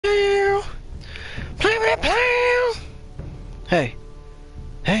Hey.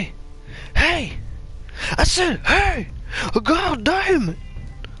 Hey. Hey! I said, hey! God damn it!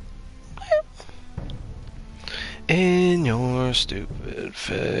 In your stupid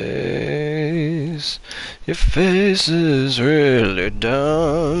face. Your face is really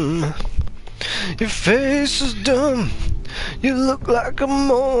dumb. Your face is dumb. You look like a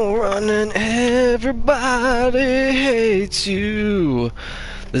moron and everybody hates you.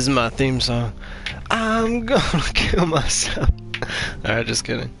 This is my theme song. I'm gonna kill myself. Alright, just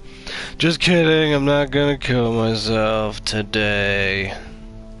kidding. Just kidding, I'm not gonna kill myself today.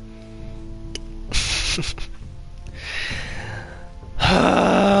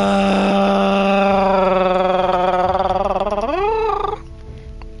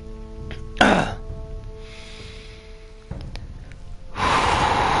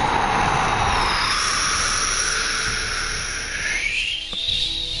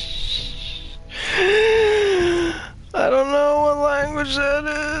 I don't know what language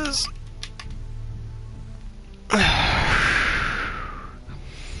that is.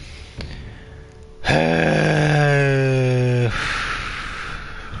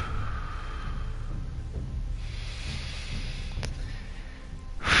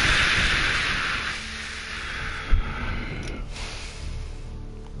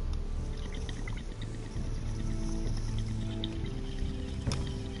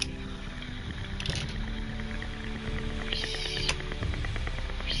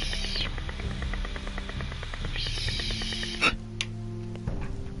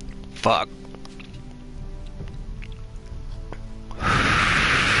 Fuck.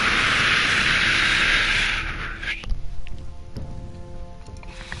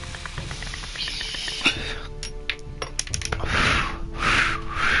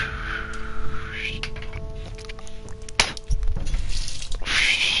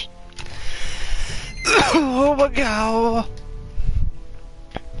 Oh my god.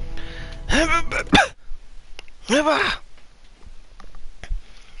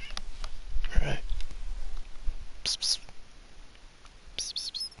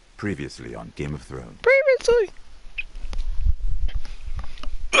 Previously on Game of Thrones. Previously.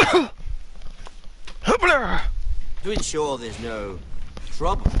 To ensure there's no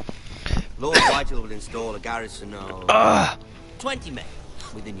trouble, Lord Whitehall will install a garrison of 20 men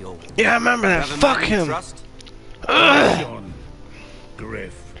within your walls. Yeah, I remember that. Have a Fuck man you him. trust? John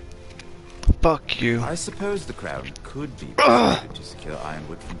Griff. Fuck you. I suppose the Crown could be persuaded to secure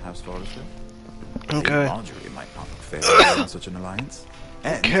Ironwood from House Forrester. Okay. Marjorie might not look fair on such an alliance.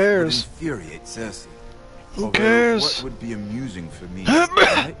 And cares? would infuriate Cersei. Who Although cares? What would be amusing for me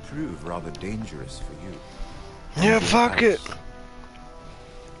might prove rather dangerous for you. Yeah, And your fuck it. house.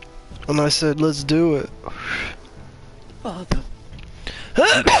 And I said, let's do it. Father,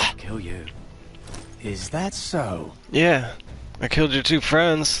 I'll kill you. Is that so? Yeah. I killed your two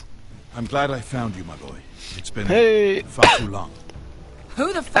friends. I'm glad I found you, my boy. It's been Hey. far too long.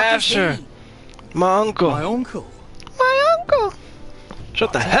 Who the fuck Asher. is he? My uncle. My uncle. My uncle.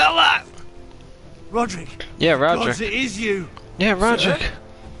 Shut the hell up. Roderick. Yeah, Roderick. Gods, it is you. Yeah, Roderick.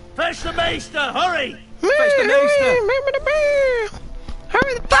 Fetch the maester, hurry! Fetch the maester.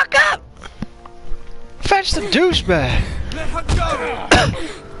 Hurry the fuck up. Fetch the douchebag. Let her go.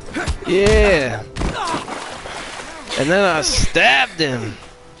 Yeah. And then I stabbed him.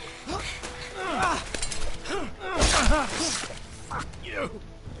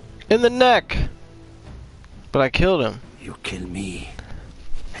 In the neck. But I killed him. You kill me,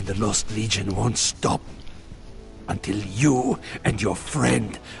 and the Lost Legion won't stop until you and your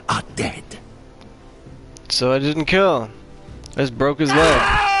friend are dead. So I didn't kill him. I just broke his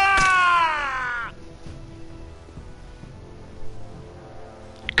leg.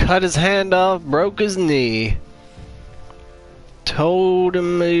 Cut his hand off, broke his knee. Told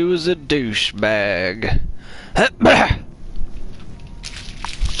him he was a douchebag. I'm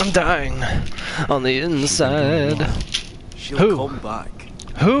dying on the inside. She'll Who? come back.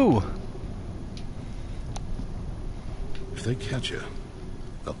 Who? If they catch her,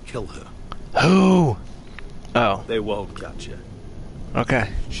 They'll kill her. Who? Oh, They won't catch her. okay.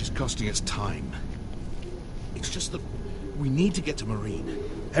 she's costing us time. It's just that we need to get to Marine.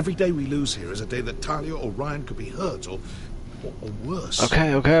 Every day we lose here is a day that Talia or Ryan could be hurt, or worse.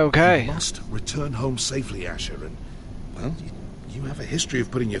 Okay. You must return home safely, Asher, and, well, you have a history of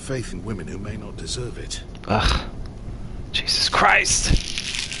putting your faith in women who may not deserve it. Ugh. Jesus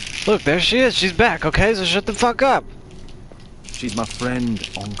Christ. Look, there she is. She's back, okay? So shut the fuck up. She's my friend,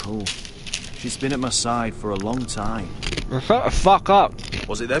 Uncle. She's been at my side for a long time. Shut the fuck up.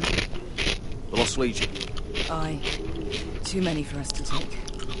 Was it them? The Lost Legion? Aye. Too many for us to take.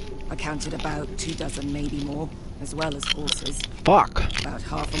 I counted about 24, maybe more, as well as horses. Fuck. About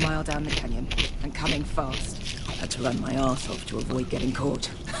half a mile down the canyon, and coming fast. Had to run my arse off to avoid getting caught.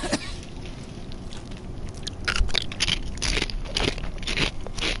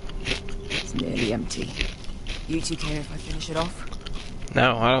 It's nearly empty. You two care if I finish it off?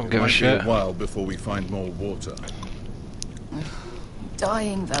 No, I don't give a shit. Might be a while before we find more water.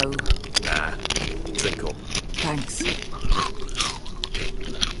 Dying, though. Nah, drink up. Thanks.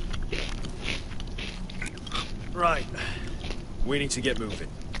 Right. We need to get moving.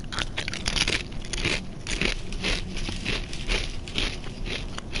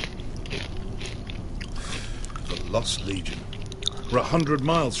 The Lost Legion. We're 100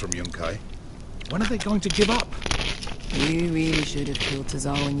 miles from Yunkai. When are they going to give up? You really should have killed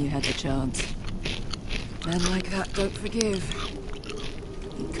Tazal when you had the chance. Men like that don't forgive.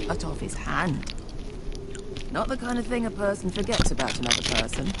 He cut off his hand. Not the kind of thing a person forgets about another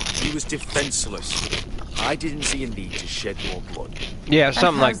person. He was defenseless. I didn't see a need to shed more blood. Yeah, And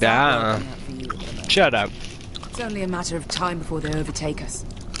something like how's that. working out for you at the moment? Shut up. It's only a matter of time before they overtake us.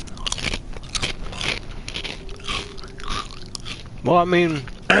 Well, I mean,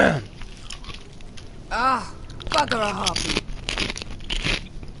 Ah, bugger a harpy.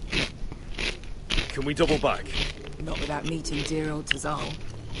 Can we double back? Not without meeting dear old Tazal.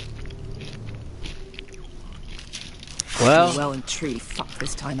 well, Well and truly fucked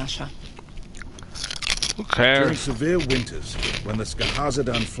this time, Asher. who During cares? severe winters, when the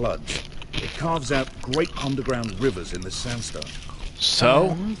Skahazadan floods, it carves out great underground rivers in the sandstone.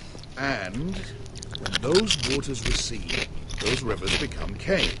 So? And when those waters recede, those rivers become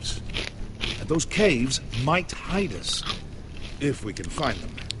caves. And those caves might hide us, if we can find them.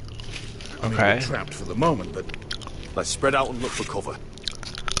 I mean, Okay. we're trapped for the moment, but Let's spread out and look for cover.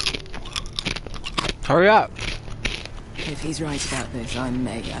 Hurry up. If he's right about this, I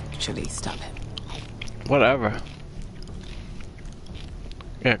may actually stop him. Whatever.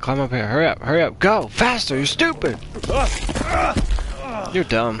 Yeah, climb up here. Hurry up. Hurry up. Go. Faster. You're stupid. You're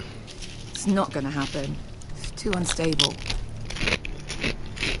dumb. It's not gonna happen. It's too unstable.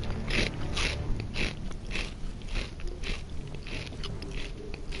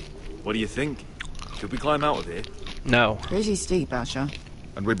 What do you think? Could we climb out of here? No. Pretty steep, Asher.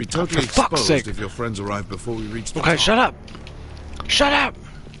 and we'd be totally For fuck's exposed sake. if your friends arrived before we reached the Okay, top. shut up. Shut up.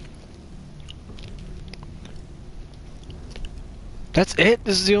 That's it?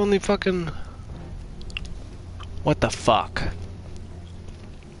 This is the only fucking... What the fuck?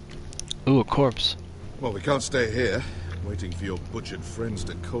 Ooh, a corpse. Well, we can't stay here, waiting for your butchered friends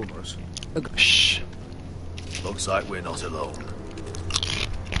to corner us. Shh. Looks like we're not alone.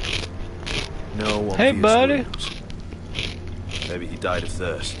 No obvious Hey, buddy. wounds. Maybe he died of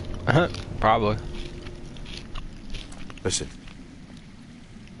thirst. Probably. Listen.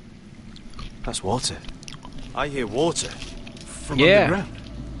 That's water. I hear water. From Yeah. underground.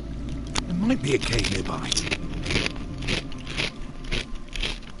 There might be a cave nearby.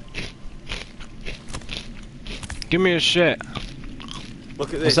 Give me a shit.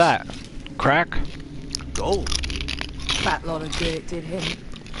 Look at this. What's that? Crack? Gold. Fat lot of good it did him.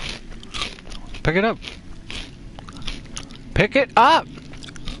 Pick it up. Pick it up!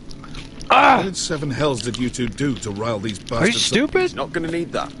 Ah! What in seven hells did you two do to rile these bastards Are you up? stupid? He's not gonna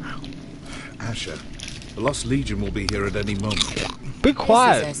need that. Asher, the Lost Legion will be here at any moment. Be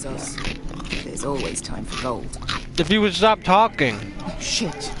quiet. This is Essos. There's always time for gold. If you would stop talking.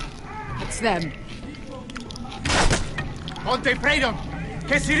 Shit. It's them. Monte Freedom!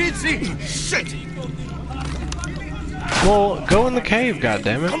 Che si rizzi! Shit! Well, go in the cave,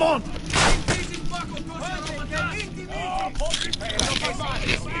 goddammit. Come on!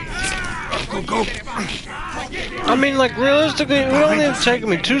 Go, go! I mean, like, realistically, it would only have taken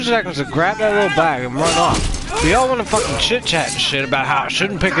me 2 seconds to grab that little bag and run off. We all want to fucking chit-chat and shit about how I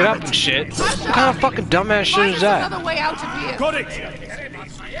shouldn't pick it up and shit. What kind of fucking dumbass shit is that? Another way out of here! Got it!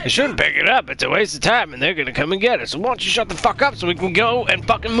 They shouldn't pick it up. It's a waste of time, and they're gonna come and get us. So why don't you shut the fuck up so we can go and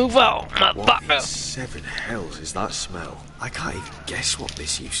fucking move on, What motherfucker? seven hells is that smell? I can't even guess what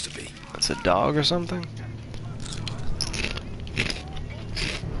this used to be. It's a dog or something?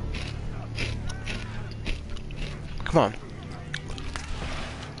 Come on.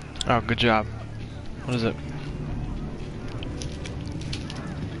 Oh, good job. What is it?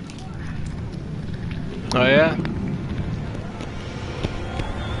 Oh, yeah?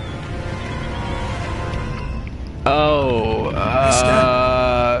 Oh,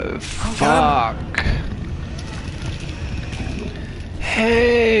 fuck.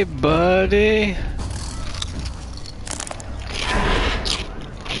 Hey, buddy.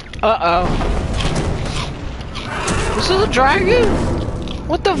 Uh-oh. This is a dragon?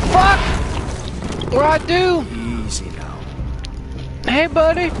 What the fuck? What I do? Easy now. Hey,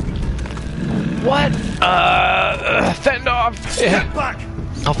 buddy. What? Fend off. Yeah. Back!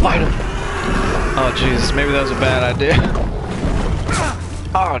 I'll fight him. Oh, Jesus. Maybe that was a bad idea.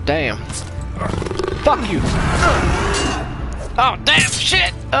 Oh, damn. Fuck you. Oh, damn.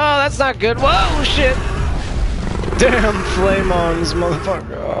 Shit. Oh, that's not good. Whoa, shit. Damn, flame on this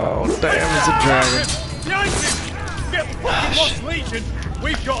motherfucker. Oh, damn, it's a dragon. Behind him! Get fucking lost legion!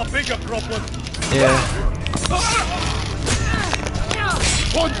 We've got a bigger problem! Yeah.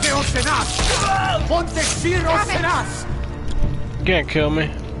 Ponte os en us! Ponte Siros en us! You can't kill me.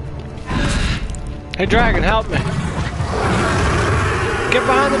 Hey, dragon, help me. Get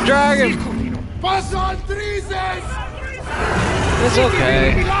behind the dragon. Pasan Drizes! It's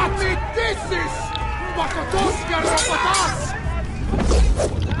okay. This Bakatoska Rapatas!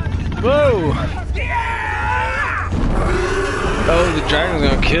 Whoa. Oh, the dragon's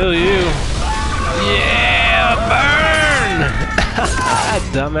gonna kill you. Yeah, burn!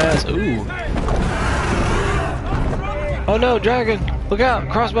 Dumbass. Ooh. Oh no, dragon. Look out,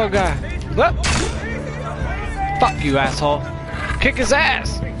 crossbow guy. Whoop. Fuck you, asshole. Kick his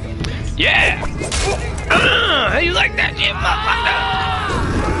ass. Yeah. How you like that shit, motherfucker?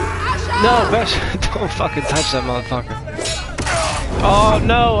 No, Besh, don't fucking touch that motherfucker. Oh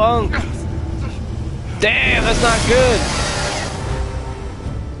no, Unk. Damn, that's not good.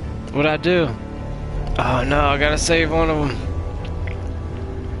 What'd I do? Oh no, I gotta save one of them.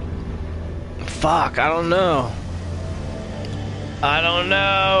 Fuck, I don't know. I don't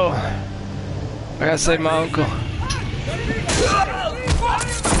know. I gotta save my uncle.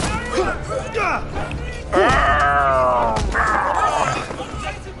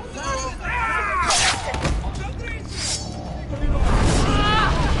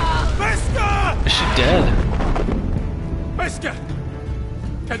 Is she dead? Beskha!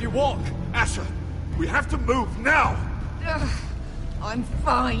 Can you walk? Asher, we have to move now! I'm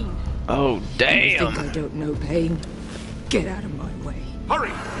fine. Oh, You damn. think I don't know pain? Get out of my way.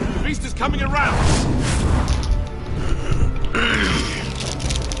 Hurry! The beast is coming around!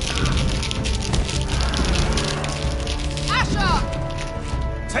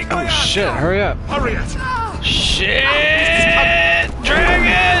 Asher! Take my Oh hand! shit, hurry up. Hurry, Asher! Shit!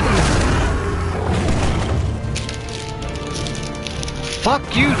 Dragon!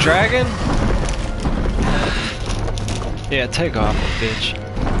 Fuck you, dragon! Yeah, take off, bitch.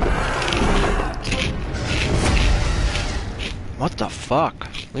 What the fuck?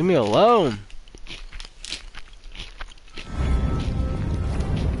 Leave me alone.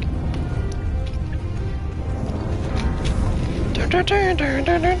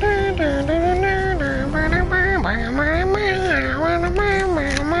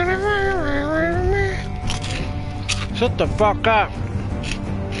 Shut the fuck up.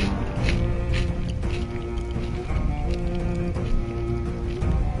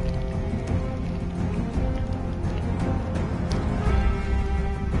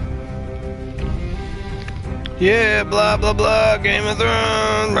 Yeah, blah blah blah, Game of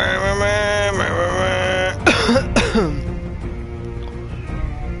Thrones.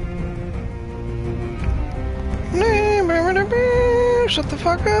 Shut the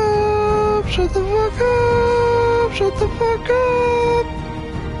fuck up! Shut the fuck up! Shut the fuck up!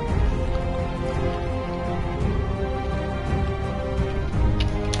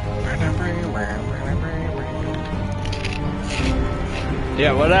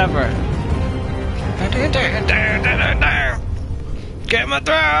 Yeah, whatever. Game of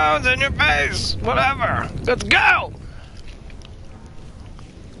Thrones in your face! Whatever! Let's go!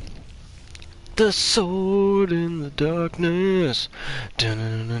 The sword in the darkness.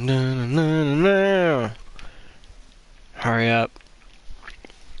 Dun-dun-dun-dun-dun-dun-dun. Hurry up.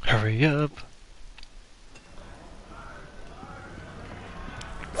 Hurry up.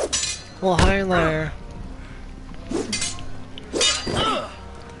 Well, hi there.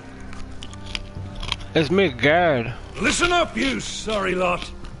 It's me, Garrett. Listen up, you sorry lot.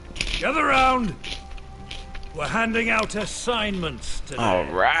 Gather round. We're handing out assignments today.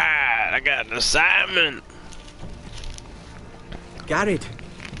 Alright, I got an assignment. Garrett,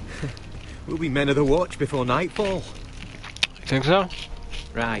 we'll be men of the watch before nightfall. You think so?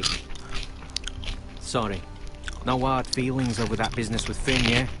 Right. Sorry. No hard feelings over that business with Finn,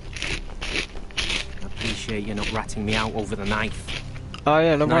 yeah? I appreciate you not ratting me out over the knife. Oh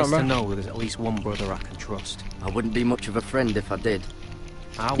yeah, no Nice problem. to know there's at least one brother I can trust. I wouldn't be much of a friend if I did.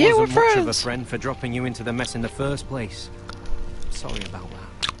 I Yeah, wasn't we're much of a friends. friend for dropping you into the mess in the first place. Sorry about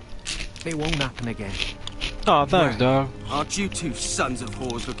that. It won't happen again. Oh, thanks, dog. Aren't you two sons of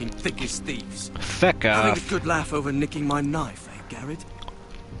whores looking thick as thieves? Feck Having off. a good laugh over nicking my knife, eh, Garrett?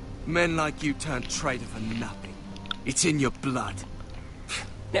 Men like you turn traitor for nothing. It's in your blood.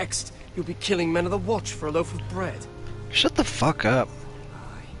 Next, you'll be killing men of the Watch for a loaf of bread. Shut the fuck up.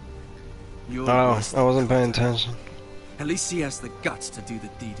 You're Oh, worse I wasn't than paying Cutter. attention. At least he has the guts to do the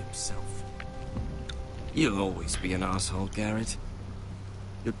deed himself. You'll always be an asshole, Garrett.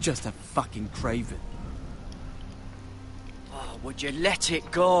 You're just a fucking craven. Oh, would you let it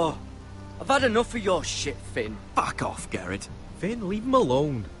go? I've had enough of your shit, Finn. Fuck off, Garrett. Finn, leave him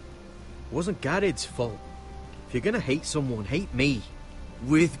alone. It wasn't Garrett's fault. If you're gonna hate someone, hate me.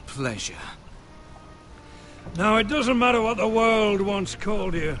 With pleasure. Now, it doesn't matter what the world once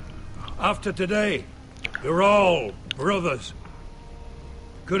called you. After today, you're all brothers.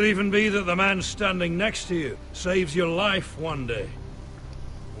 Could even be that the man standing next to you saves your life one day.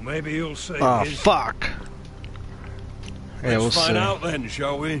 Or maybe you'll save Oh, his. fuck. Yeah, we'll Let's find see. out then,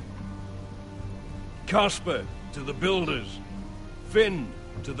 shall we? Casper to the builders. Finn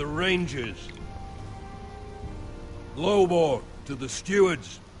to the rangers. Lobor to the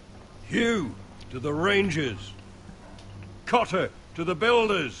stewards. Hugh to the rangers. Cotter to the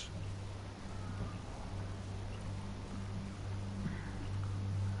builders.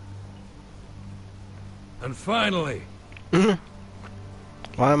 And finally,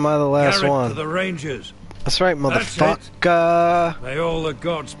 Why am I the last Garrett one? to the rangers. That's right, That's it. motherfucker. May all the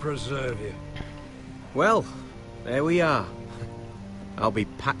gods preserve you. Well, there we are. I'll be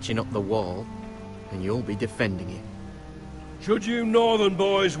patching up the wall, and you'll be defending it. Should you northern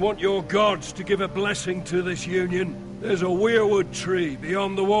boys want your gods to give a blessing to this union, there's a weirwood tree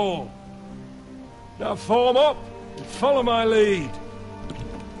beyond the wall. Now form up and follow my lead.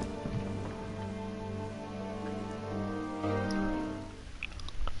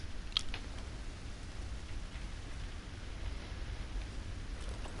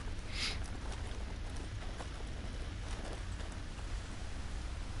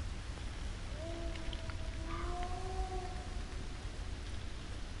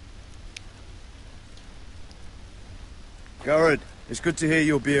 Garrett, it's good to hear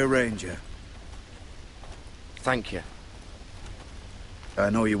you'll be a ranger. Thank you. I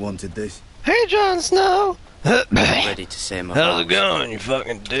know you wanted this. Hey, Jon Snow. Ready to say my How's it vows. going, you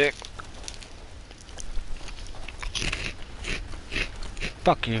fucking dick?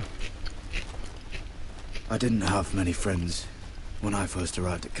 Fuck you. I didn't have many friends when I first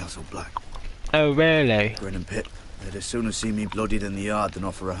arrived at Castle Black. Oh, really? Grin and Pip, they'd as sooner see me bloodied in the yard than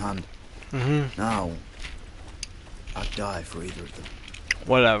offer a hand. Now, I'd die for either of them.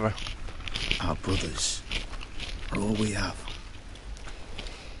 Whatever. Our brothers are all we have.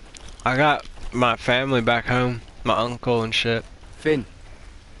 I got my family back home. My uncle and shit. Finn,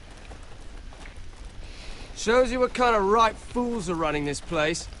 Shows you what kind of right fools are running this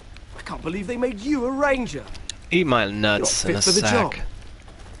place. I can't believe they made you a ranger. Eat my nuts You're in not a fit for the job. sack.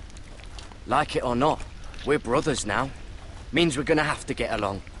 like it or not, we're brothers now. Means we're gonna have to get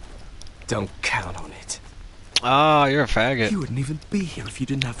along. Don't count on it. Ah, you're a faggot. You wouldn't even be here if you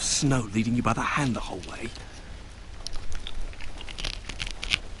didn't have Snow leading you by the hand the whole way.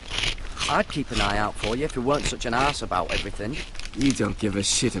 I'd keep an eye out for you if you weren't such an arse about everything. You don't give a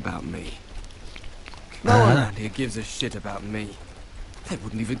shit about me. No one around here gives a shit about me. They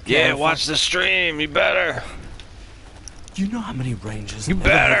wouldn't even care. Yeah, watch the stream. You better. You know how many rangers You I've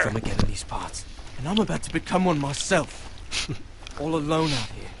never heard better. from again in these parts, and I'm about to become one myself. All alone out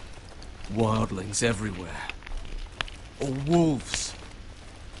here. Wildlings everywhere. Or wolves.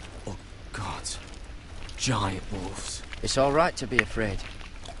 Or gods. Giant wolves. It's all right to be afraid.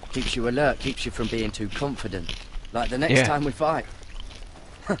 Keeps you alert, keeps you from being too confident. Like the next Yeah. time we fight.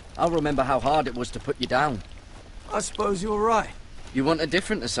 I'll remember how hard it was to put you down. I suppose you're right. You want a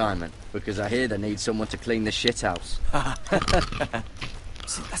different assignment? Because I hear they need someone to clean the shithouse.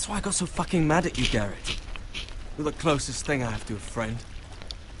 See, that's why I got so fucking mad at you, Garrett. You're the closest thing I have to a friend.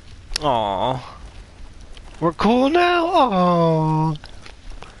 Aww. We're cool now? Aww.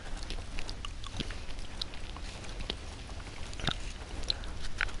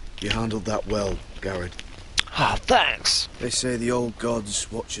 You handled that well, Garrett. Ah, thanks. They say the old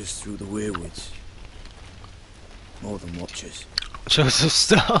gods watch us through the weirwoods. More than watchers. Joseph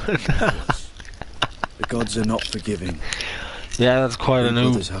Stalin. The gods are not forgiving. Yeah, that's quite a We noob.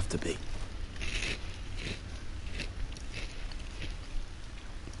 brothers have to be.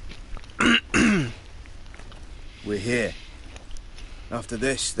 We're here. After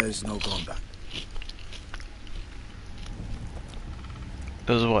this, there's no going back.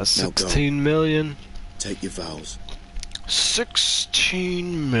 There's what, Now go. 16 million? Take your vows.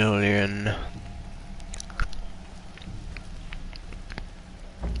 16 million.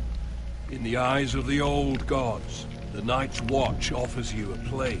 In the eyes of the old gods, The Night's Watch offers you a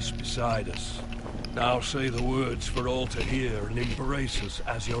place beside us. Now say the words for all to hear and embrace us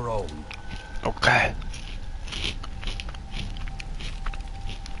as your own. Okay.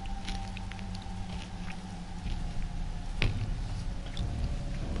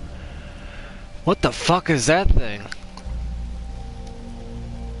 What the fuck is that thing?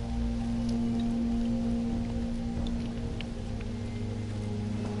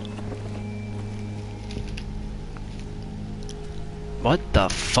 What the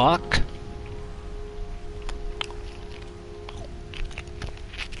fuck?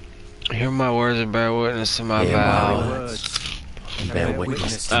 Hear my words and bear witness to my vows. Bear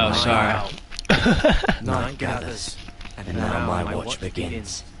witness to my sorry. Night gathers, and now my watch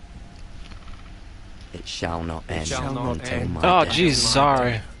begins. It shall not end until my Oh, death. jeez,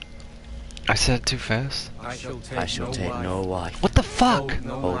 sorry. I said it too fast. I shall take no wife. What the fuck?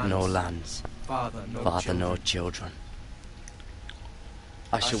 Hold no lands. Father no children.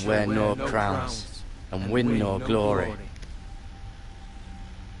 I shall wear no crowns and win no glory.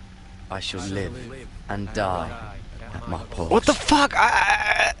 I shall live and die at my post. What the fuck? Fuck!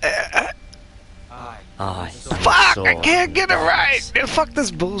 I can't get it right! Fuck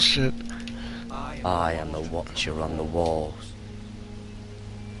this bullshit. I am the watcher on the walls.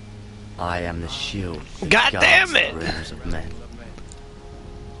 I am the shield that God guards damn the it! rooms of men.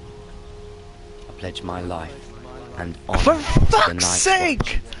 I pledge my life and honor For to the fuck's Night's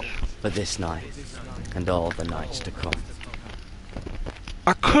sake! Watch for this night and all the nights to come.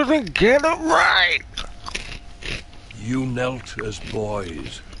 I couldn't get it right! You knelt as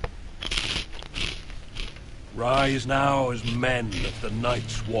boys. Rise now as men of the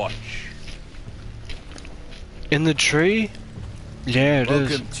Night's Watch. In the tree? Yeah, it is.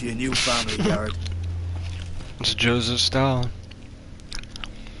 Welcome to your new family, Garrett. It's Joseph Stalin.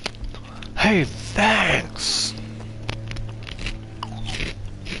 Hey, thanks!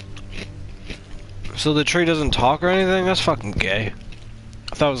 So the tree doesn't talk or anything? That's fucking gay.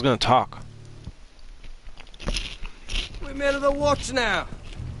 I thought it was gonna talk. We're men of the watch now.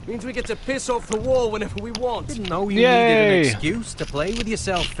 Means we get to piss off the wall whenever we want. Didn't know you Yay. needed an excuse to play with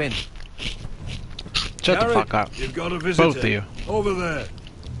yourself, Finn. Shut the Garrett, fuck up. You've got a visitor. Both of you. Over there.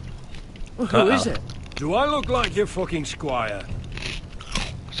 Who is it? Do I look like your fucking squire?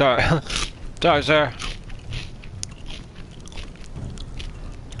 Sorry. Sorry, sir.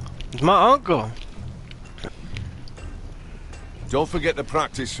 It's my uncle. Don't forget to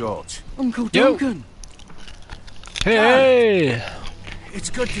practice, Short. Uncle Yo. Duncan. Hey! It's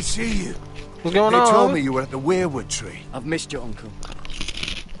good to see you. What's going They on? told me you were at the weirwood tree. I've missed you, Uncle.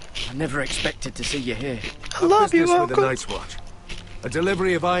 I never expected to see you here. I love you, Business with uncle. the Night's Watch. A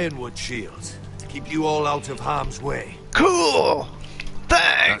delivery of ironwood shields to keep you all out of harm's way. Cool!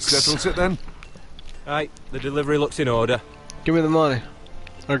 That Thanks! settles it then? Right, the delivery looks in order. Give me the money.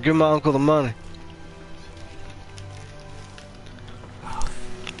 Or give my uncle the money.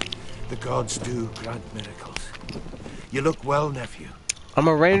 The gods do grant miracles. You look well, nephew. I'm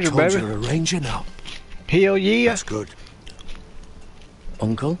a ranger, I'm told baby. You're a ranger now. Hell yeah! That's good.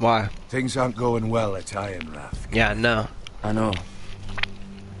 Uncle? Why? Things aren't going well at Ironrath. Yeah, no. I know.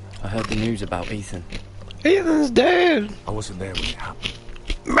 I heard the news about Ethan. Ethan's dead! I wasn't there when it happened.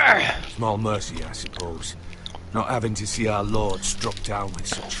 Brr. Small mercy, I suppose. Not having to see our lord struck down with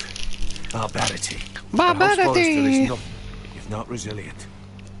such barbarity. The House Forester Barbarity! is nothing if not resilient.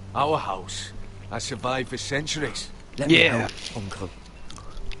 Our house has survived for centuries. Let me Yeah. help, Uncle.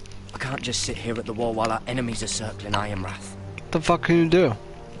 I can't just sit here at the wall while our enemies are circling Ironrath. What the fuck can you do?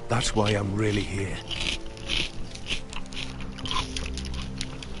 That's why I'm really here.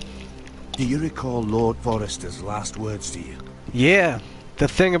 Do you recall Lord Forrester's last words to you? Yeah. The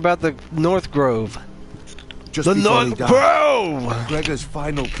thing about the North Grove. Just The before he North died, Grove! Gregor's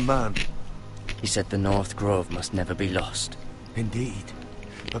final command. He said the North Grove must never be lost. Indeed.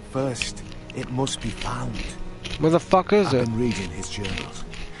 But first, it must be found. Where the fuck is I've it? been reading his journals,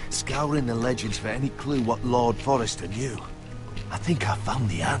 scouring the legends for any clue what Lord Forrester knew. I think I found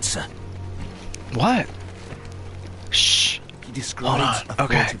the answer. What? Shh. He describes Hold on. a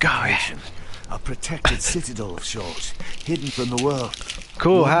Okay, go fortification, a protected citadel of sorts, hidden from the world.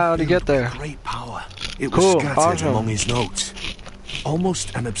 Cool, One how'd he filled get there? with Great power. It Cool, was scattered awesome. among his notes.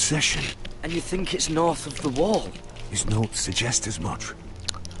 Almost an obsession. And you think it's north of the wall? His notes suggest as much.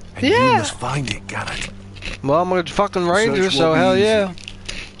 And Yeah. you must find it, Garrett. Well, I'm a fucking ranger, Search so won't be hell easy. yeah.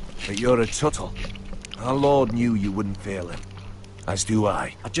 But you're a Tuttle. Our Lord knew you wouldn't fail him. As do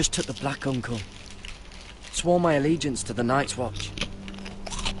I. I just took the black, Uncle. Swore my allegiance to the Night's Watch.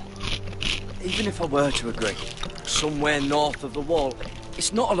 Even if I were to agree, somewhere north of the wall,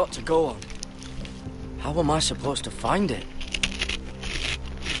 it's not a lot to go on. How am I supposed to find it?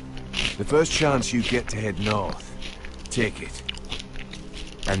 The first chance you get to head north, take it.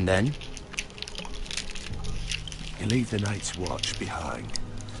 And then? You leave the Night's Watch behind.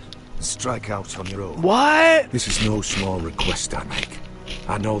 And strike out on your own. What? This is no small request I make.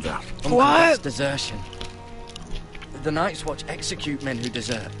 I know that. Uncle, that's desertion. The Night's Watch execute men who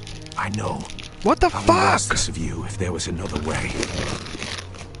desert. I know. What the I fuck? would ask this of you if there was another way.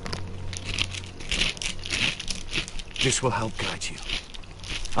 This will help guide you.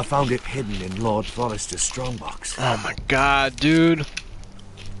 I found it hidden in Lord Forrester's strongbox. Oh my god, dude.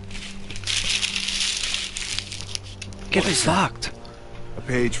 Get this locked. A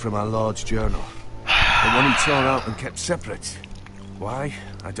page from our Lord's journal. The one he tore out and kept separate. Why?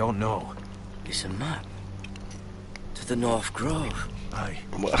 I don't know. It's a map. To the North Grove. Aye.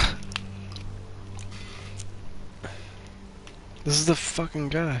 This is the fucking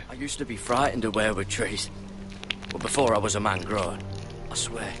guy. I used to be frightened of weirwood trees. But before I was a man grown, I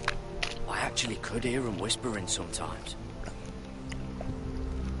swear, I actually could hear them whispering sometimes.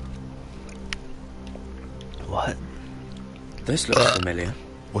 What? This looks familiar.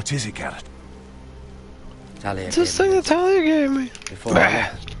 What is it, Garrett? Talia It's this thing that Talia gave me. Before I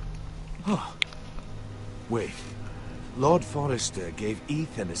left. Oh. Wait. Lord Forrester gave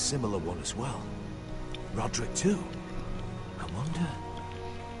Ethan a similar one as well. Roderick too. I wonder.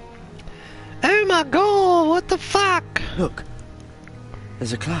 Oh my god, what the fuck? Look.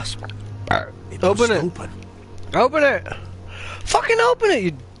 There's a clasp. Open it. Open it. Fucking open it,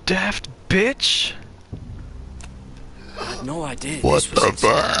 you daft bitch. I had no idea What this was the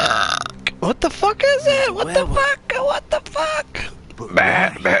fuck? What the fuck is it? What the fuck? What the fuck?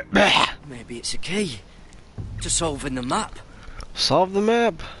 Maybe it's a key to solving the map. Solve the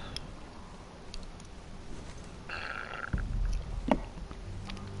map.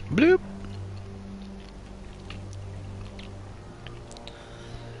 Bloop.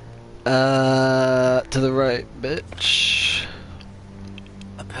 To the right, bitch.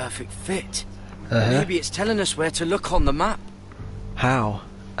 A perfect fit. Uh-huh. Maybe it's telling us where to look on the map. How?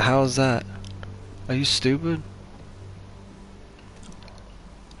 How's that? Are you stupid?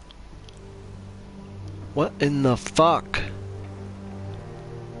 What in the fuck?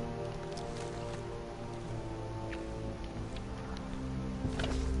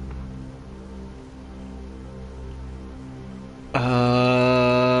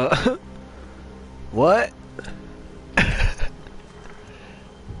 What?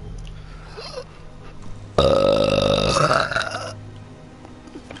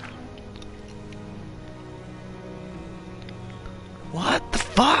 What the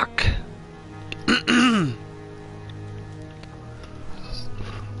fuck?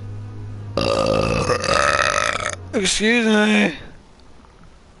 Excuse me.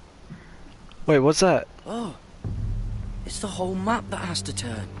 Wait, what's that? Oh, it's the whole map that has to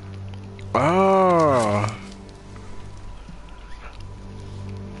turn. Oh.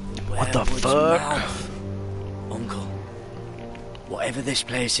 What the Werewood's fuck? mouth. Uncle, whatever this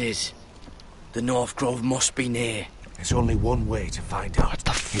place is, the North Grove must be near. There's only one way to find out. What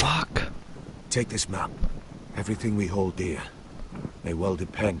the fuck? Take this map. Everything we hold dear may well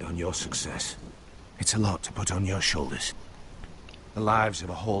depend on your success. It's a lot to put on your shoulders. The lives of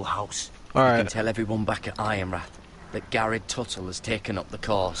a whole house. You can tell everyone back at Ironrath that Garrett Tuttle has taken up the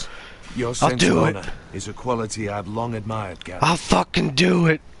cause. Your sense of honor is a quality I've long admired, Garrett. I'll fucking do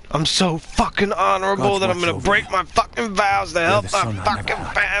it. I'm so fucking honorable that I'm gonna break my fucking vows to help my fucking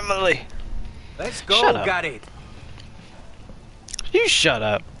family. Let's go, Shut up. Garrett. You shut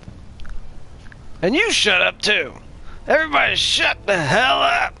up. And you shut up too. Everybody shut the hell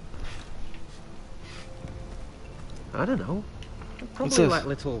up. I don't know. What's Probably this? like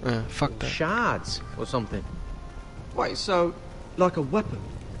little Fuck that. shards or something. Wait, so, like a weapon?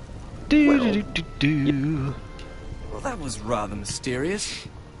 Well, that was rather mysterious.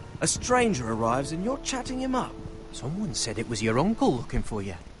 A stranger arrives and you're chatting him up. Someone said it was your uncle looking for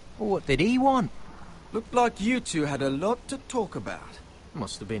you. What did he want? Looked like you two had a lot to talk about.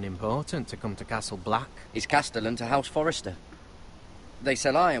 Must have been important to come to Castle Black. It's Castellan to House Forrester. They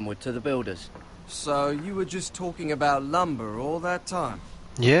sell ironwood to the builders. So you were just talking about lumber all that time?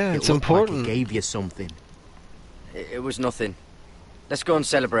 Yeah, it's important. Like he gave you something. It was nothing. Let's go and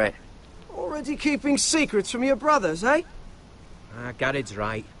celebrate. Already keeping secrets from your brothers, eh? Garrett's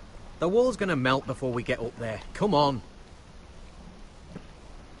right. The wall's gonna melt before we get up there. Come on.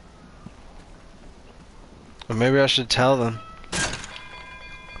 Or maybe I should tell them.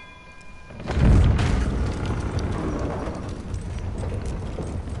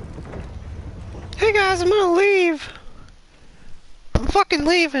 Hey guys, I'm gonna leave. I'm fucking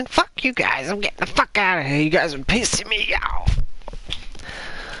leaving. Fuck you guys. I'm getting the fuck out of here. You guys are pissing me off.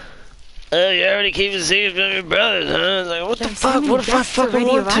 Oh, you already keep a secret from your brothers, huh? Like, what the fuck? What if I fucking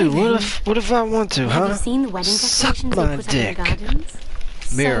want to? What if I want to, huh? Have you seen the wedding Suck my dick.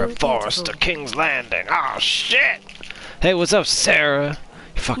 Mirror Forrester, King's Landing. Oh, shit. Hey, what's up, Sarah?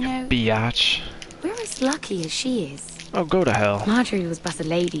 You fucking biatch. We're as lucky as she is. Oh, go to hell. Marjorie was but a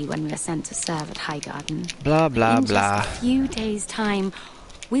lady when we were sent to serve at Highgarden. Blah, blah, In blah. just a few days' time,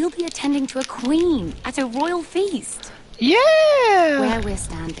 we'll be attending to a queen at a royal feast. Yeah! Where we're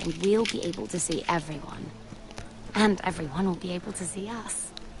standing, we'll be able to see everyone. And everyone will be able to see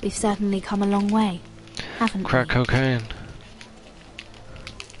us. We've certainly come a long way, haven't Crack cocaine.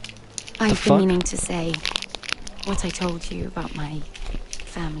 I've been meaning to say what I told you about my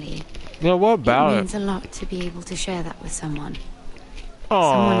family. Yeah, what about it? It means a lot to be able to share that with someone.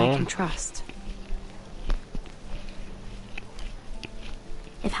 Someone I can trust.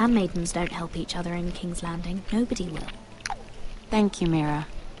 If handmaidens don't help each other in King's Landing, nobody will. Thank you, Mira.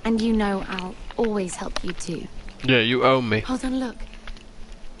 And you know I'll always help you too. Yeah, you owe me. Hold on, look.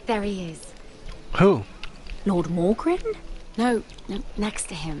 There he is. Who? Lord Morgrin? No, next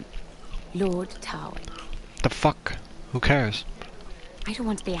to him. Lord Tarwick. The fuck? Who cares? I don't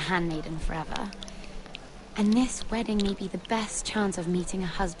want to be a handmaiden forever. And this wedding may be the best chance of meeting a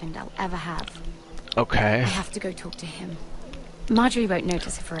husband I'll ever have. Okay. I have to go talk to him. Marjorie won't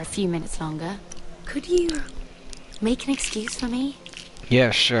notice it for a few minutes longer. Could you make an excuse for me?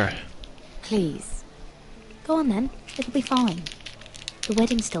 Yeah, sure. Please. Go on then. It'll be fine. The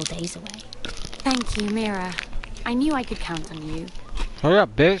wedding's still days away. Thank you, Mira. I knew I could count on you. Hurry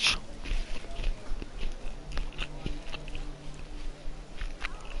up, bitch.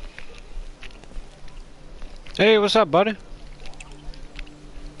 Hey, what's up, buddy?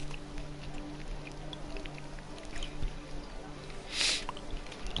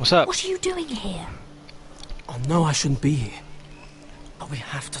 What's up? What are you doing here? I know I shouldn't be here, but we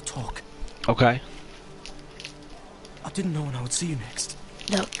have to talk. Okay. I didn't know when I would see you next.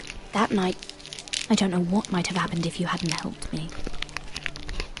 Look, that night, I don't know what might have happened if you hadn't helped me.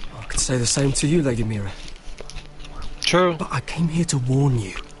 I could say the same to you, Lady Mira. True. But I came here to warn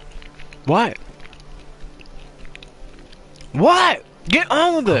you. What? What? Get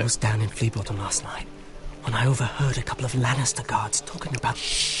on with it! I was down in Fleabottom last night when I overheard a couple of Lannister guards talking about...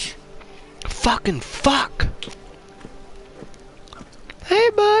 Shh! Fucking fuck! Hey,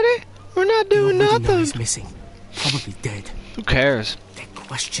 buddy! We're not doing nothing! Know he's missing. Probably dead. Who cares? They're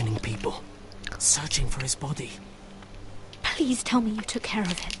questioning people. Searching for his body. Please tell me you took care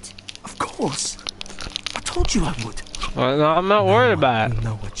of it. Of course. I told you I would. Well, no, I'm not worried about it. You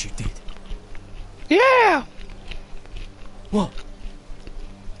know what you did. Yeah! What?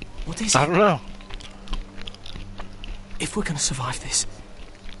 What is it? I don't know. If we're gonna survive this,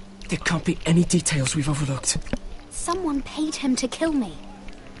 there can't be any details we've overlooked. Someone paid him to kill me.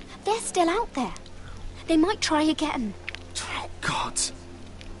 They're still out there. They might try again. Oh, God.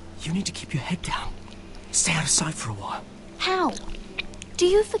 You need to keep your head down. Stay out of sight for a while. How? Do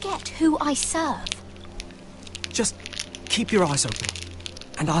you forget who I serve? Just keep your eyes open.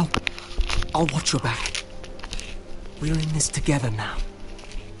 And I'll watch your back. We're in this together now.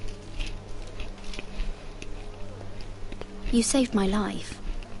 You saved my life.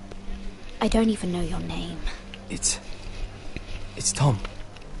 I don't even know your name. It's Tom.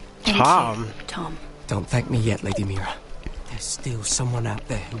 Thank Tom? you, Tom. Don't thank me yet, Lady Mira. There's still someone out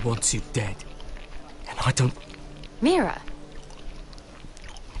there who wants you dead. And I don't... Mira!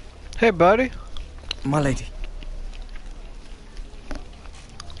 Hey, buddy. My lady.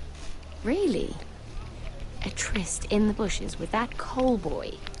 Really? A tryst in the bushes with that coal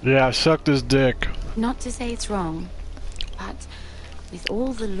boy? Yeah, I sucked his dick. Not to say it's wrong, but with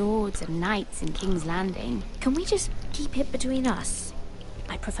all the lords and knights in King's Landing... Can we just keep it between us?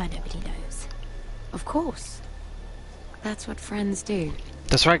 I prefer nobody knows. Of course. That's what friends do.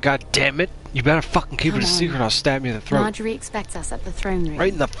 That's right, goddammit. You better fucking keep it a secret or I'll stab you in the throat. Marjorie expects us at the throne room.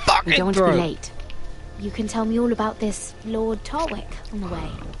 Right in the fucking We don't want throat. to be late. You can tell me all about this Lord Tarwick on the way.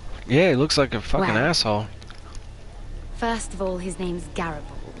 Yeah, he looks like a fucking Well. asshole. First of all, his name's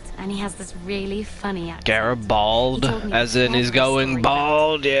Garibald, and he has this really funny accent. Garibald, He told me as in he's every going story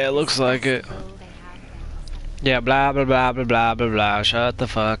bald. Yeah, it looks like it. Yeah, blah blah blah blah blah blah blah. Shut the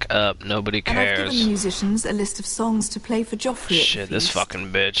fuck up. Nobody And I've cares. given musicians a list of songs to play for Joffrey at Shit, the this feast.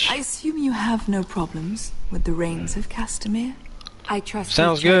 fucking bitch. I assume you have no problems with the Rains of Castamere? I trust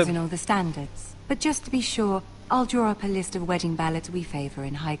Sounds you've good. chosen all the standards. But just to be sure, I'll draw up a list of wedding ballads we favour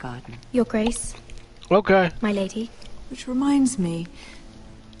in Highgarden. Your Grace. Okay. My lady. Which reminds me,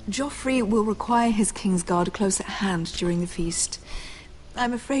 Joffrey will require his Kingsguard close at hand during the feast.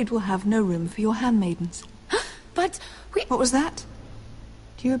 I'm afraid we'll have no room for your handmaidens. But we... What was that?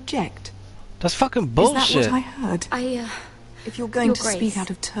 Do you object? That's fucking bullshit. Is that what I heard? If you're going Your to Grace, speak out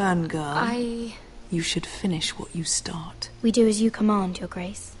of turn, girl, you should finish what you start. We do as you command, Your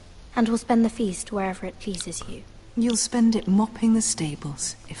Grace, and we'll spend the feast wherever it pleases you. You'll spend it mopping the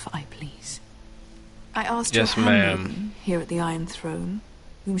stables, if I please. I asked Yes, your ma'am. handmaiden here at the Iron Throne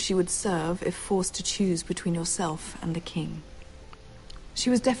whom she would serve if forced to choose between yourself and the king. She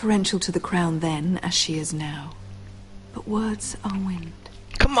was deferential to the crown then, as she is now. But words are wind.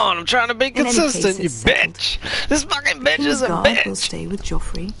 Come on, I'm trying to be In any consistent, case, you it's settled. bitch. This fucking The bitch King's is a guard will bitch. stay with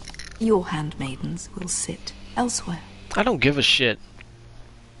Joffrey. Your handmaidens will sit elsewhere. I don't give a shit.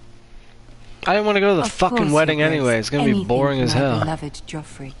 I didn't want to go to the Of fucking course, wedding Your Grace. anyway. It's gonna be Anything boring for as my hell. beloved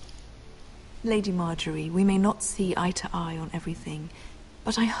Joffrey. Lady Marjorie, we may not see eye to eye on everything,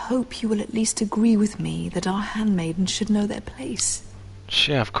 but I hope you will at least agree with me that our handmaidens should know their place.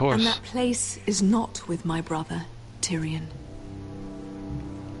 Yeah, of course. And that place is not with my brother, Tyrion.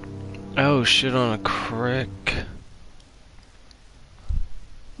 Oh, shit on a crick.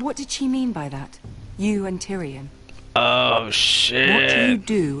 What did she mean by that? You and Tyrion? Oh, shit. What you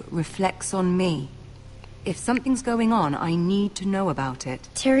do reflects on me. If something's going on, I need to know about it.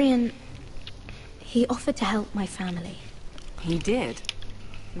 Tyrion, he offered to help my family. He did?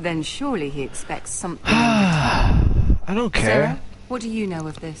 Then surely he expects something. I don't care. Sarah, what do you know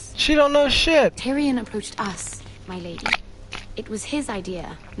of this? She don't know shit. Tyrion approached us, my lady. It was his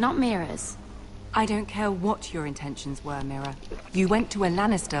idea, not Mira's. I don't care what your intentions were, Mira. You went to a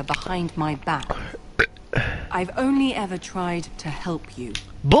Lannister behind my back. I've only ever tried to help you.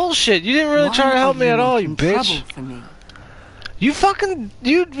 Bullshit. You didn't really Why try to help are me you at all, you making bitch. trouble for me? You fucking,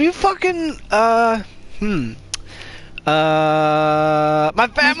 my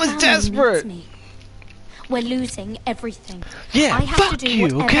family's desperate. We're losing everything. Yeah, I have fuck to do you,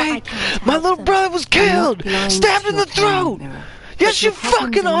 whatever okay? I can to My help little them. brother was killed, stabbed in the throat. Yes, you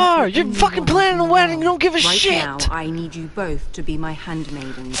fucking are. You're fucking planning a wedding. You don't give a Right shit. now, I need you both to be my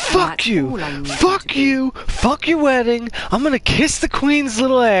handmaidens. Fuck you. Fuck you. Fuck your wedding. I'm gonna kiss the queen's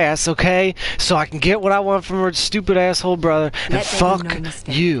little ass, okay? So I can get what I want from her stupid asshole brother. And Let there be fuck no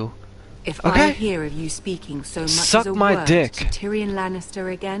mistake. you. If Okay? I hear of you speaking so much Suck as a my word dick. to Tyrion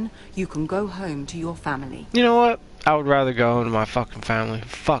Lannister again, you can go home to your family. You know what? I would rather go home to my fucking family.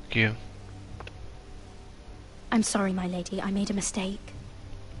 Fuck you. I'm sorry, my lady. I made a mistake.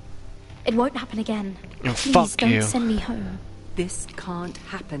 It won't happen again. And Please fuck don't you. send me home. This can't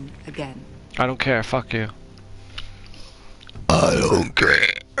happen again. I don't care. Fuck you. I don't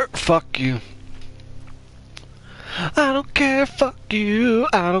care. Fuck you. I don't care. Fuck you.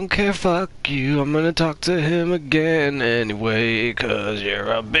 I don't care. Fuck you. I'm gonna talk to him again anyway, 'cause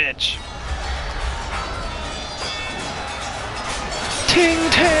you're a bitch. Ting,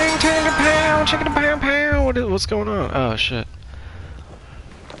 ting, ting, a pound, chicken, a pound, pound. What's going on? Oh, shit.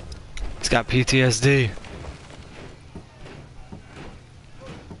 It's got PTSD.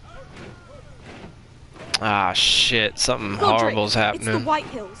 Ah, shit. Something horrible's happening. It's the White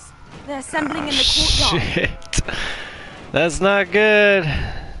Hills. They're assembling in the courtyard. Shit. That's not good.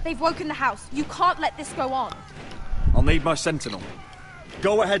 They've woken the house. You can't let this go on. I'll need my sentinel.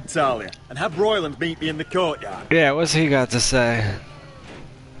 Go ahead, Talia, and have Royland meet me in the courtyard. Yeah, what's he got to say?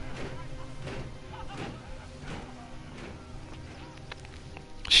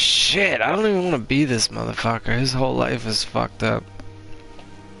 Shit, I don't even want to be this motherfucker. His whole life is fucked up.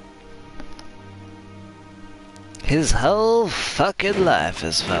 His whole fucking life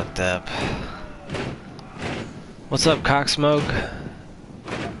is fucked up. What's up, Cocksmoke?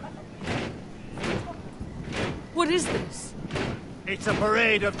 What is this? It's a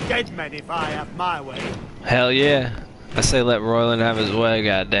parade of dead men if I have my way. Hell yeah. I say let Royland have his way,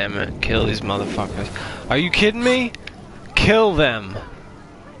 goddammit. Kill these motherfuckers. Are you kidding me? Kill them.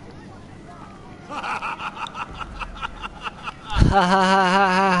 Ha ha ha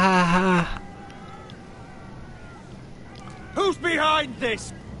ha ha. Who's behind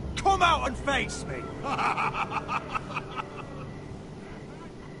this? Come out and face me.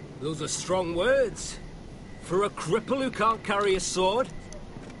 Those are strong words. For a cripple who can't carry a sword?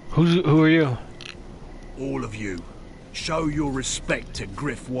 Who are you? All of you. Show your respect to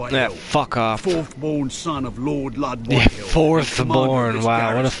Griff Yeah, Whitehill. fuck off. Fourth-born son of Lord Ludd Yeah, Whitehill. fourth-born.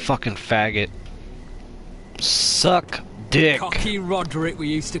 Wow, what a fucking faggot. Suck dick. Cocky Roderick, we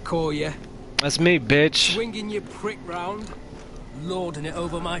used to call you. That's me, bitch. Swinging your prick round, lording it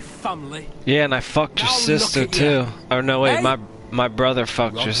over my family. Yeah, and I fucked your Now sister look at you. too. Or no, wait, Hey? my brother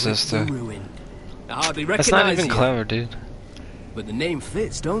fucked your Roderick sister. the Ruined. I hardly That's recognise not even you. clever, dude. But the name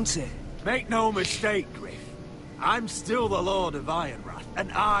fits, don't it? Make no mistake, Griff. I'm still the Lord of Ironrath,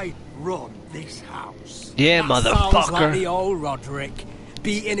 and I run this house. Yeah, Sounds like motherfucker. the old Roderick,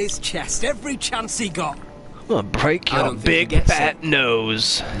 beating his chest every chance he got. I'm gonna break I your don't think he big gets fat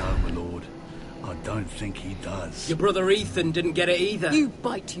nose. No, my lord. I don't think he does. Your brother Ethan didn't get it either. You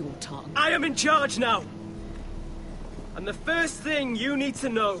bite your tongue. I am in charge now. And the first thing you need to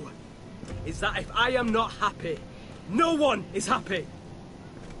know is that if I am not happy, no one is happy.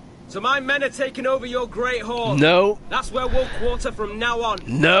 So my men are taking over your Great Hall. No. That's where we'll quarter from now on.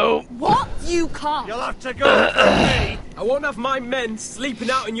 No. What? You can't. You'll have to go from me. I won't have my men sleeping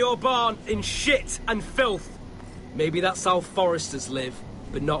out in your barn in shit and filth. Maybe that's how foresters live,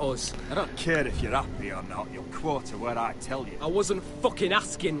 but not us. I don't care if you're happy or not. You'll quarter where I tell you. I wasn't fucking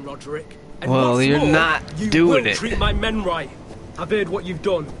asking, Roderick. And Well, what's you're more, not you doing will it. treat my men right. I've heard what you've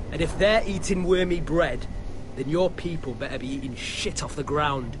done, and if they're eating wormy bread, then your people better be eating shit off the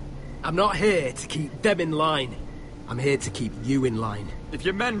ground. I'm not here to keep them in line. I'm here to keep you in line. If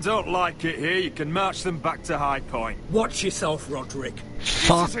your men don't like it here, you can march them back to High Point. Watch yourself, Roderick.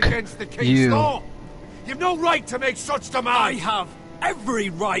 Fuck This is against the king's you. law. You've no right to make such demands. I have every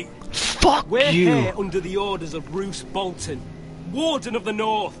right. Fuck We're you. here under the orders of Roose Bolton, Warden of the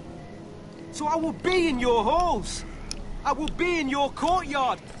North. So I will be in your halls. I will be in your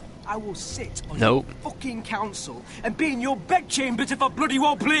courtyard. I will sit on Nope. your fucking council and be in your bedchambers if I bloody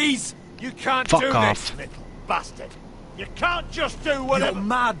well please. You can't Fuck do off. this, little bastard. You can't just do whatever. You're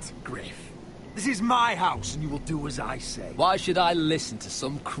mad, Griff. This is my house, and you will do as I say. Why should I listen to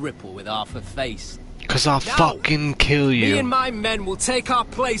some cripple with half a face? Cause I'll fucking kill Me and you. my men will take our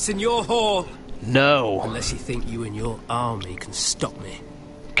place in your hall. No. Unless you think you and your army can stop me.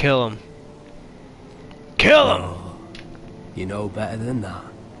 Kill him. Kill him. You know better than that.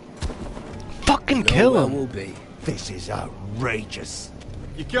 Fucking You know kill where him. we'll be. This is outrageous.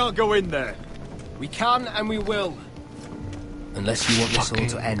 You can't go in there. We can and we will. Unless you want this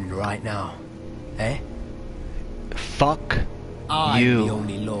all to end right now. Eh? Fuck I'm you. the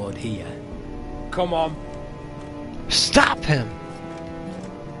only lord here. Come on. Stop him.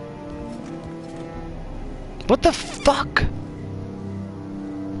 What the fuck?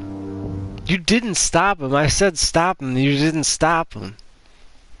 You didn't stop him. I said stop him. You didn't stop him.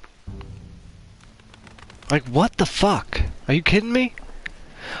 Like, what the fuck? Are you kidding me?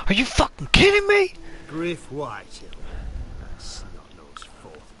 Are you fucking kidding me? Griff Whitehill. That's not those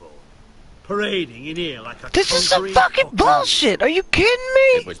fourth-born. Parading in here like a This is some conquering fucking cock. bullshit. Are you kidding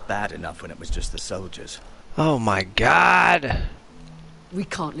It me? was bad enough when it was just the soldiers. Oh my god. We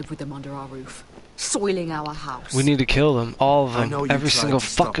can't live with them under our roof, soiling our house. We need to kill them. All of I know them. you Every tried single to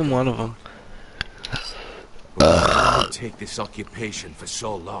stop fucking them. one of them. We can't take this occupation for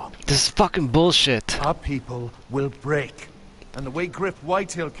so long. This is fucking bullshit. Our people will break. And the way Griff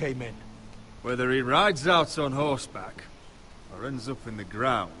Whitehill came in. Whether he rides out on horseback or ends up in the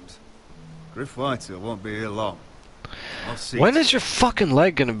ground, Griff Whitehill won't be here long. I'll see. When is your fucking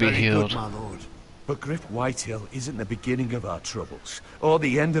leg gonna be Very healed? good, my lord. But Griff Whitehill isn't the beginning of our troubles, or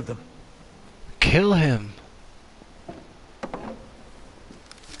the end of them. Kill him.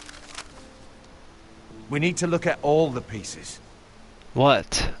 We need to look at all the pieces.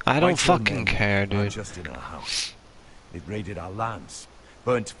 What? I don't Whitehill fucking men care, aren't dude. just in our house. They've raided our lands,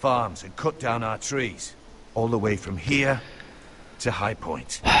 burnt farms, and cut down our trees. All the way from here to High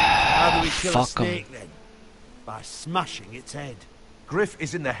Point. How do we kill a Fuck 'em. snake then? By smashing its head. Griff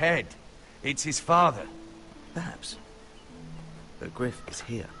isn't the head. It's his father. Perhaps. But Griff is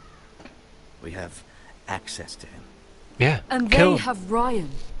here. We have access to him. Yeah. And kill they him. have Ryan.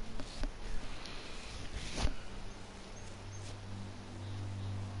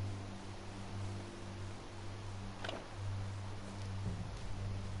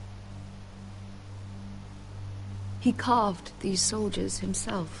 He carved these soldiers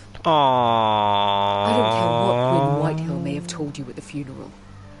himself. Aww. I don't care what Gwyn Whitehill may have told you at the funeral.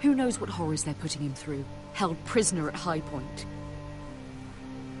 Who knows what horrors they're putting him through, held prisoner at High Point.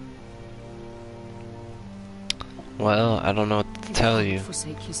 Well, I don't know what to tell you.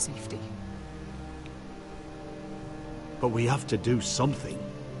 Forsake his safety. But we have to do something.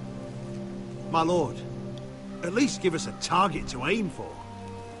 My lord, at least give us a target to aim for.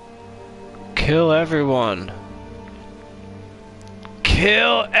 Kill everyone.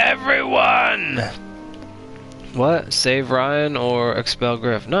 Kill everyone! What? Save Ryan or expel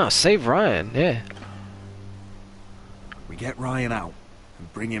Griff? No, save Ryan, yeah. We get Ryan out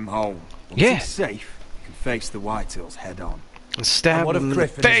and bring him home. Once Yeah. he's safe, we can face the Whitehills head on. And stab And what him of in the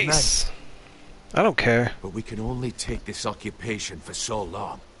Griff and his face! I don't care. But we can only take this occupation for so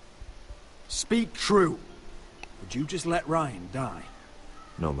long. Speak true. Would you just let Ryan die?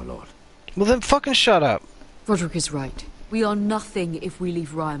 No, my lord. Well then fucking shut up. Roderick is right. We are nothing if we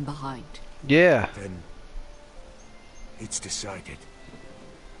leave Ryan behind. Yeah. Then it's decided.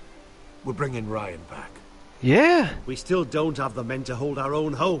 We're bringing Ryan back. Yeah. We still don't have the men to hold our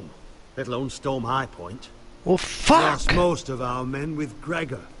own home, let alone storm High Point. Well, fuck. We lost most of our men with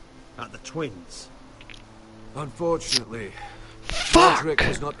Gregor at the Twins. Unfortunately, fuck. Roderick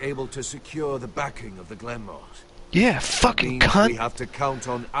was not able to secure the backing of the Glenmores. Yeah, fucking cunt. We have to count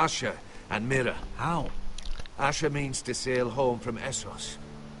on Asher and Mira. How? Asher means to sail home from Essos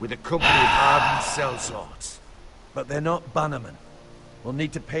with a company of hardened sellswords. But they're not bannermen. We'll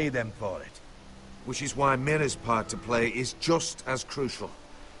need to pay them for it. Which is why Mira's part to play is just as crucial.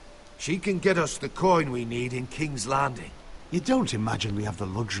 She can get us the coin we need in King's Landing. You don't imagine we have the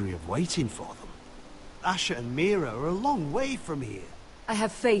luxury of waiting for them? Asher and Mira are a long way from here. I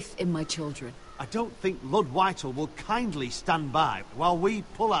have faith in my children. I don't think Lord Whitehall will kindly stand by while we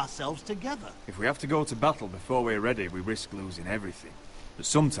pull ourselves together. If we have to go to battle before we're ready, we risk losing everything. But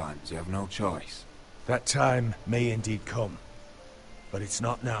sometimes you have no choice. That time may indeed come. But it's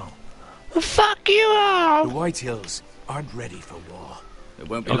not now. Fuck you all! The Whitehills aren't ready for war. It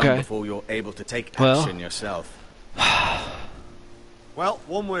won't be long before you're able to take action yourself. Well,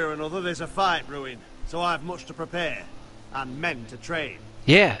 one way or another, there's a fight brewing, so I have much to prepare, and men to train.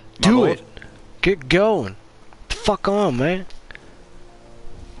 Yeah, do it. Get going. Fuck on, man.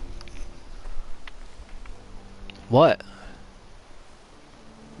 What?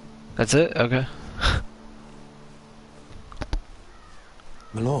 That's it? Okay.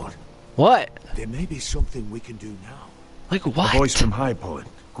 My lord. What? There may be something we can do now. Like what? A voice from High Point,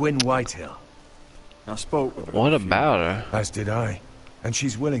 Gwyn Whitehill. I spoke with her. What about her? As did I. And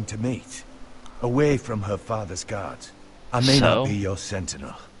she's willing to meet. Away from her father's guards. I may not be your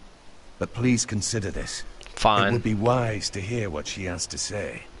sentinel. But please consider this. Fine. It would be wise to hear what she has to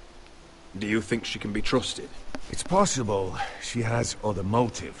say. Do you think she can be trusted? It's possible she has other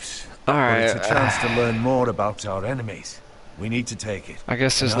motives. Alright. But it's a chance to learn more about our enemies. We need to take it. I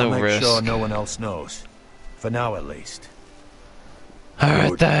guess there's and I'll no make risk. sure no one else knows. For now, at least.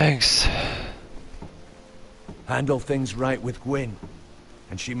 Alright, thanks. Handle things right with Gwyn.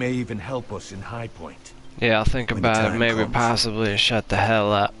 And she may even help us in High Point. Yeah, I'll think When the about it. time Maybe comes. possibly shut the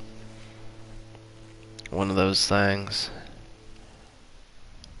hell up. One of those things.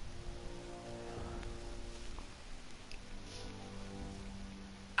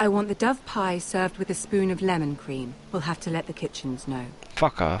 I want the dove pie served with a spoon of lemon cream. We'll have to let the kitchens know.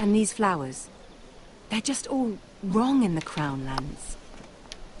 Fuck off. And these flowers. They're just all wrong in the Crown lands.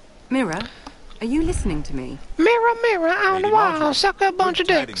 Mira, are you listening to me? Mirror, mirror on the wall, suck a bunch of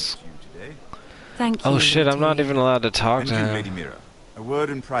dicks. Thank you. Oh shit, I'm not even allowed to talk to And you, him. Lady Mira. A word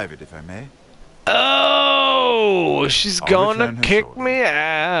in private, if I may. Oh, she's I'll gonna return her kick shortly. me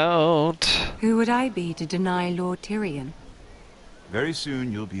out. Who would I be to deny Lord Tyrion? Very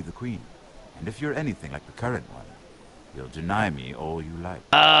soon you'll be the queen. And if you're anything like the current one, you'll deny me all you like.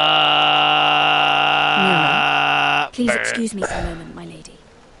 Please excuse me for a moment, my lady.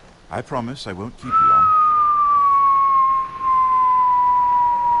 I promise I won't keep you long.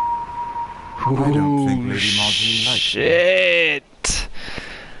 I don't think Lady Marjorie likes shit. me.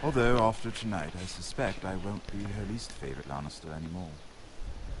 Although after tonight, I suspect I won't be her least favorite Lannister anymore.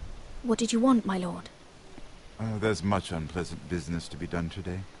 What did you want, my lord? There's much unpleasant business to be done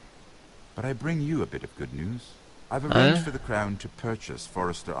today. But I bring you a bit of good news. I've arranged for the Crown to purchase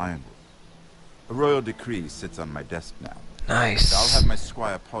Forrester Ironwood. A royal decree sits on my desk now. Nice. And I'll have my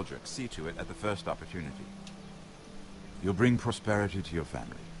squire Podrick see to it at the first opportunity. You'll bring prosperity to your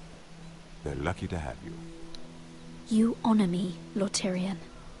family. They're lucky to have you. You honor me, Lord Tyrion.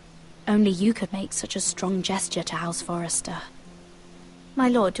 Only you could make such a strong gesture to House Forrester. My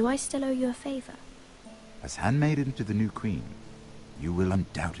lord, do I still owe you a favor? As handmaiden to the new queen, you will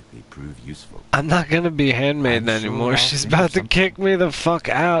undoubtedly prove useful. I'm not gonna be handmaiden I'm sure anymore. I'll She's think about of to kick me the fuck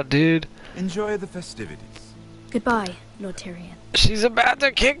out, dude. Enjoy the festivities. Goodbye, Lord Tyrion. She's about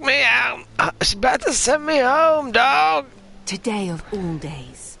to kick me out. She's about to send me home, dog. Today of all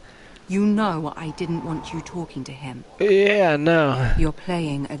days. You know I didn't want you talking to him. Yeah, no. You're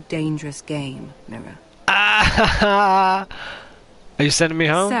playing a dangerous game, Mira. Are you sending me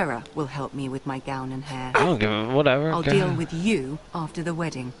home? Sarah will help me with my gown and hair. I don't give a whatever. I'll okay. deal with you after the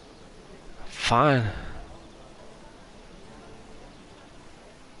wedding. Fine.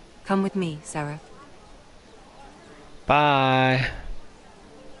 Come with me, Sarah. Bye.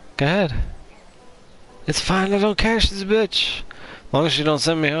 Go ahead. It's fine, I don't care, she's a bitch. As long as she don't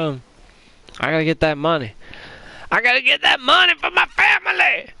send me home. I gotta get that money. I gotta get that money for my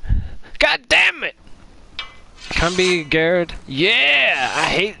family! God damn it! Can I be Garrett? Yeah! I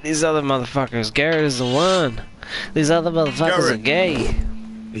hate these other motherfuckers. Garrett is the one. These other motherfuckers are gay.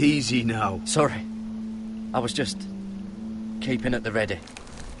 Easy now. Sorry. I was just keeping at the ready.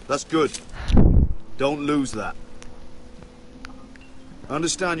 That's good. Don't lose that. I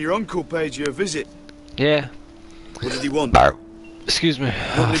understand your uncle paid you a visit. Yeah. What did he want? Excuse me.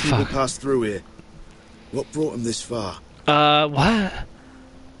 Not many people pass through here. What brought him this far? What?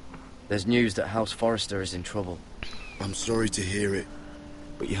 There's news that House Forrester is in trouble. I'm sorry to hear it,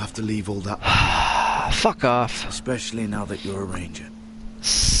 but you have to leave all that behind. Fuck off. Especially now that you're a ranger.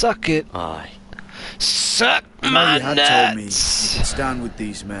 Suck it. Aye. Suck I my know you had nuts. told me you could stand with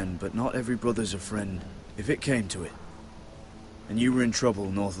these men, but not every brother's a friend, if it came to it. And you were in trouble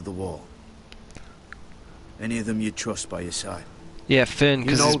north of the wall. Any of them you'd trust by your side. Yeah, Finn,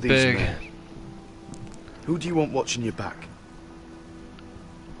 because he's big. Men. Who do you want watching your back?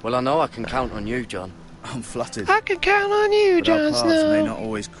 Well, I know I can count on you, John. I'm flattered. I can count on you, but Jon our paths Snow. may not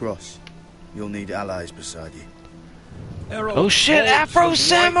always cross. You'll need allies beside you. Oh shit, Afro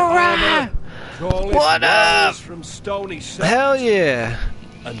Samurai! What up? From Stony Hell yeah!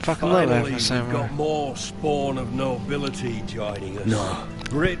 And fucking love finally, Afro Samurai. we've got more spawn of nobility joining us. No.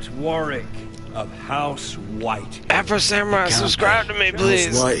 Britt Warwick of House White. Afro Samurai, subscribe to me,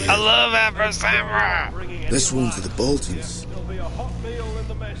 please. Whitehill. I love Afro Samurai. This one for the Boltons.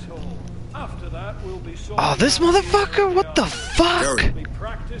 Oh, this motherfucker? What the fuck?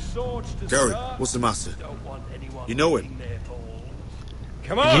 Gary, what's the matter? You know him?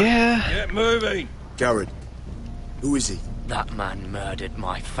 Come on! Yeah. Get moving! Garrett, who is he? That man murdered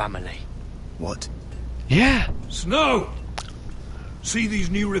my family. What? Yeah. Snow! See these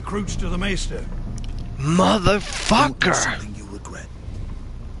new recruits to the Maester? Motherfucker! Something you regret.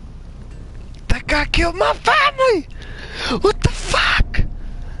 That guy killed my family! What the fuck?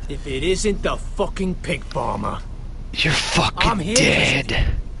 If it isn't the fucking pig farmer. You're I'm fucking here dead.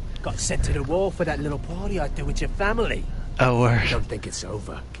 Got sent to the wall for that little party I do with your family. Oh, word. Don't think it's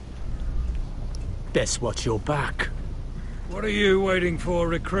over. Best watch your back. What are you waiting for,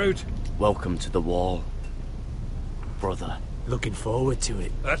 recruit? Welcome to the wall, brother. Looking forward to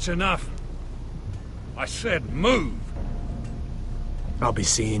it. That's enough. I said move. I'll be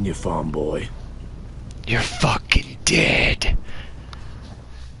seeing you, farm boy. You're fucking dead.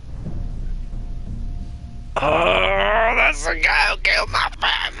 Oh, that's the guy who killed my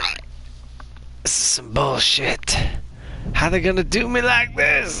family. This is some bullshit. How they gonna do me like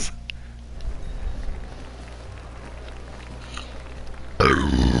this?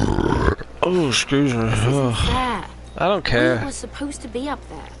 Oh, excuse me. Oh, There. I don't care. It was supposed to be up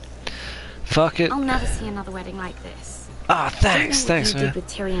there. Fuck it. I'll never see another wedding like this. Ah, thanks, I don't know thanks, what you man. did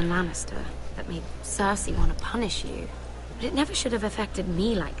with Tyrion Lannister that made Cersei want to punish you, but it never should have affected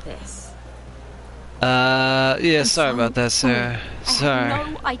me like this. Yeah, sorry about that, Sarah. I Sorry.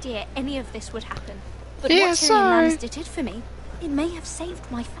 had no idea any of this would happen. But Yeah, what Tyrion sorry. Lannister did for me, it may have saved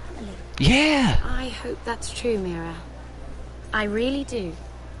my family. Yeah. I hope that's true, Mira. I really do.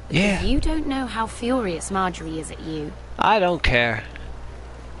 Because Yeah. you don't know how furious Marjorie is at you. I don't care.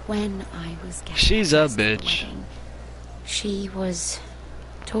 When I was getting She's a dressed for the bitch. wedding, she was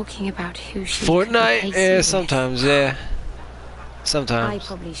talking about who she could Fortnite? replace Yeah, you with. sometimes, yeah. I Sometimes.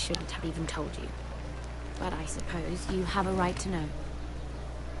 probably shouldn't have even told you. But I suppose you have a right to know.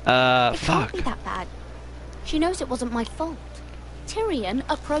 It Fuck. can't be that bad. She knows it wasn't my fault. Tyrion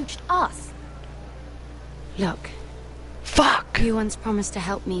approached us. Look. Fuck! You once promised to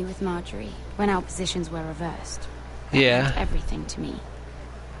help me with Marjorie when our positions were reversed. Yeah. Meant everything to me.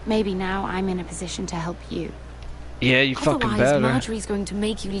 Maybe now I'm in a position to help you. Yeah, you fucking Otherwise, better. Marjorie's going to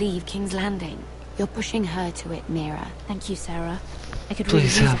make you leave King's Landing. You're pushing her to it, Mira. Thank you, Sarah. I could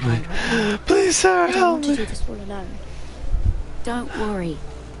Please really use help a me. hand right now. Please, Sarah, I don't help want me. to do this all alone. Don't worry.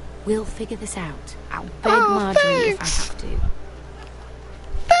 We'll figure this out. I'll beg Oh, Marjorie if I thanks. have to.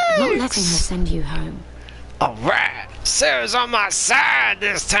 I'm not letting her send you home. Alright. Sarah's on my side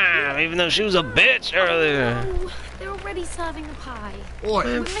this time, even though she was a bitch earlier. Oh, they're already serving the pie.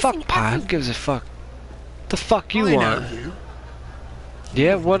 Man, fuck pie. Who gives a fuck? The fuck you I want? know you.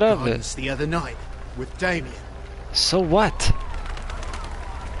 Yeah, what of it? Gardens the other night with Damien So what?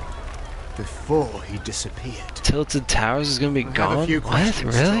 before he disappeared. Tilted Towers is gonna be I have a gone? few What?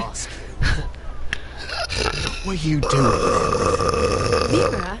 questions Really? to ask you. What were you doing?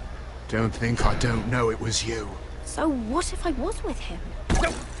 Mira? Don't think I don't know it was you. So what if I was with him?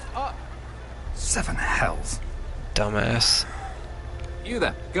 Seven hells. Dumbass. You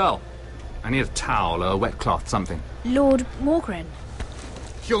there, girl. I need a towel or a wet cloth, something. Lord Morgren.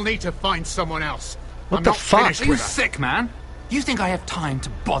 You'll need to find someone else. What I'm the not fuck? finished Are you with her. sick, man? You think I have time to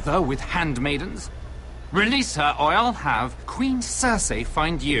bother with handmaidens? Release her, or I'll have Queen Cersei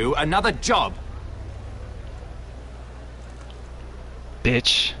find you another job.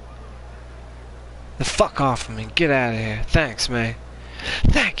 Bitch. The fuck off of me. Get out of here. Thanks, May.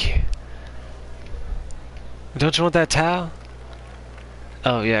 Thank you. Don't you want that towel?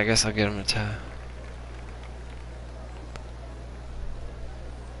 Oh, yeah, I guess I'll get him a towel.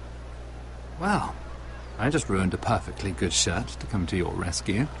 Well, I just ruined a perfectly good shirt to come to your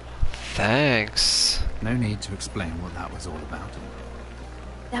rescue. Thanks. No need to explain what that was all about.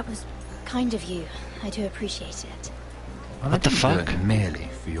 That was kind of you. I do appreciate it. Well, what the fuck? Do it merely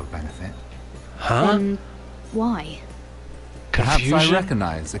for your benefit. Huh? Why? Perhaps Confusion? I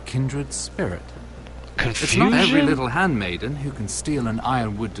recognize a kindred spirit. Confusion? It's not every little handmaiden who can steal an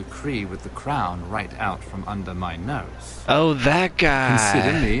Ironwood decree with the crown right out from under my nose. Oh, that guy.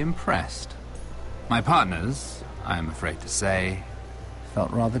 Consider me impressed. My partners, I am afraid to say,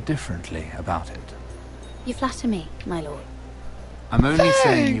 felt rather differently about it. You flatter me, my lord. I'm only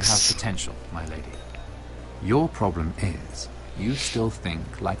saying you have Thanks. potential, my lady. Your problem is, you still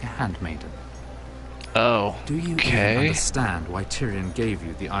think like a handmaiden. Oh, Do you even okay. understand why Tyrion gave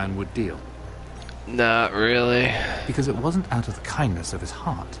you the Ironwood deal? Not really. Because it wasn't out of the kindness of his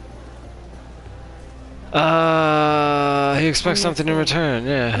heart. He expects something in return, He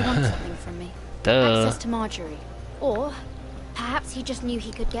wants yeah. something from me. Duh. Access to Marjorie. Or perhaps he just knew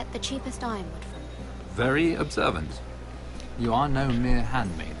he could get the cheapest ironwood from me. Very observant. You are no mere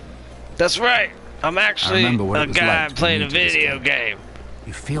handmaiden. That's right. I'm actually remember what a it was guy like to playing a meet this video guy. game.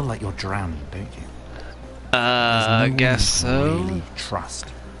 You feel like you're drowning, don't you? I guess so. Really trust.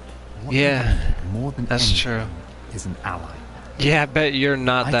 What Yeah, you need more than that's anything true. Is an ally. Yeah, I bet you're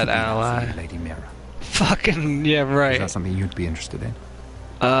not I that could be ally. for you, Lady Mira. Fucking, yeah, Is right. that something you'd be interested in?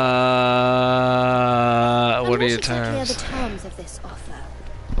 What are your exactly are terms? the terms of this offer?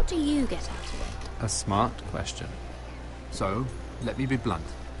 What do you get out of it? A smart question. So, let me be blunt.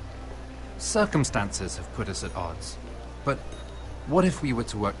 Circumstances have put us at odds. But what if we were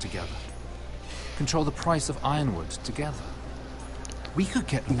to work together? Control the price of Ironwood together? We could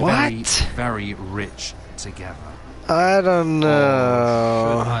get very, What? very rich together. I don't Or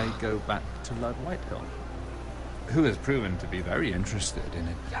know. should I go back to Lord Whitehill, who has proven to be very interested in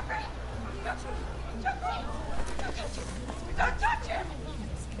it?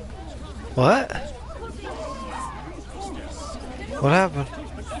 What? What happened?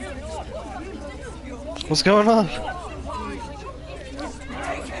 What's going on?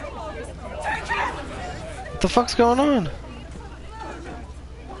 What the fuck's going on?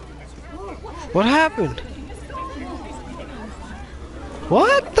 What happened?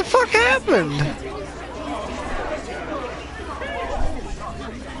 What the fuck happened?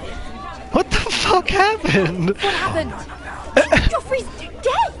 What the fuck happened? What happened? Joffrey's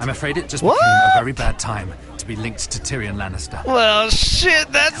dead! I'm afraid it just What? became a very bad time to be linked to Tyrion Lannister. Well, shit,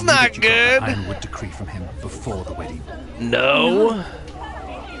 that's Tell me not that you got good. the Ironwood decree from him before the wedding. No.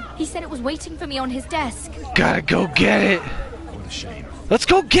 He said it was waiting for me on his desk. Gotta go get it. What a shame. Let's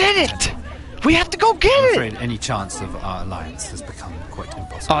go get it. We have to go get I'm it. afraid any chance of our alliance has become quite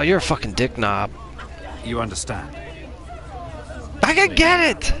impossible. Oh, you're a fucking dick knob. You understand? I can get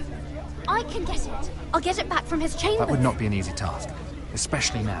it. I can get it. I'll get it back from his chambers. That would not be an easy task,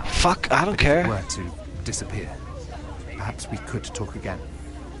 especially now. Fuck, I don't But if care. it were to disappear, perhaps we could talk again.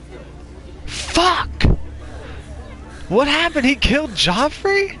 Fuck. What happened? He killed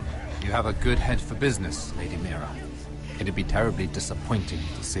Joffrey? You have a good head for business, Lady Mira. It'd be terribly disappointing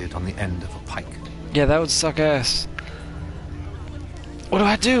to see it on the end of a pike. Yeah, that would suck ass. What do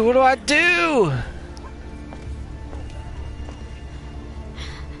I do? What do I do?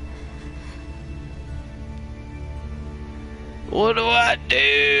 What do I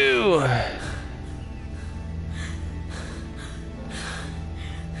do?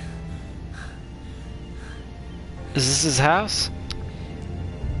 Is this his house?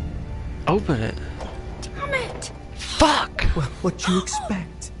 Open it. Damn it! Fuck! Well, what do you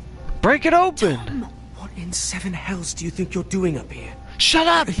expect? Break it open! What in seven hells do you think you're doing up here? Shut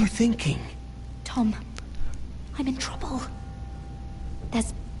up! What are you thinking? Tom, I'm in trouble.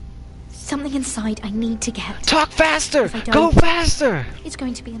 There's something inside I need to get. Talk faster! If I Go don't, faster! It's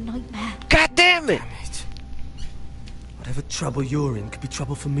going to be a nightmare. God damn it! Whatever trouble you're in could be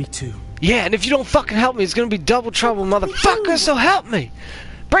trouble for me too. Yeah, and if you don't fucking help me, it's gonna be double trouble, motherfucker, so help me!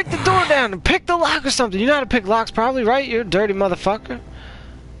 Break the door down and pick the lock or something. You know how to pick locks, probably, right? You're a dirty motherfucker.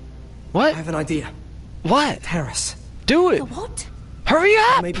 What? I have an idea. What? Terrace. Do it. The what? Hurry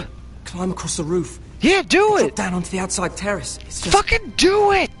up! Maybe climb across the roof. Yeah, do Drop it! down onto the outside terrace. It's just... Fucking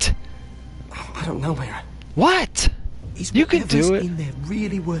do it! I don't know, Mira. What? Is You can whatever's do it. in there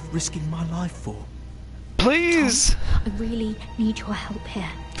really worth risking my life for? Please. Tom, I really need your help here.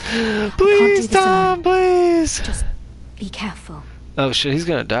 Please, Tom, please. Just be careful. Oh shit, he's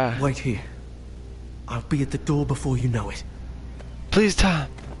gonna die. Wait here. I'll be at the door before you know it. Please, Tom.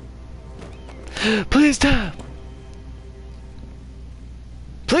 Please, Tom.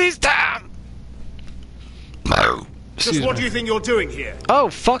 Please, Tom. Just what do you think you're doing here? Oh,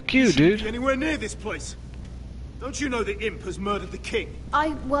 fuck you, dude. Be anywhere near this place. Don't you know the imp has murdered the king? I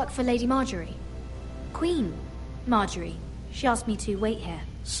work for Lady Marjorie. Queen Marjorie. She asked me to wait here.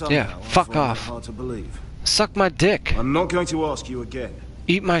 Yeah, fuck off. Hard to believe. Suck my dick. I'm not going to ask you again.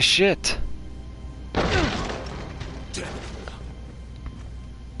 Eat my shit.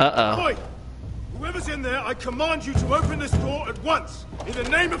 Uh-oh. Oi! Whoever's in there, I command you to open this door at once, in the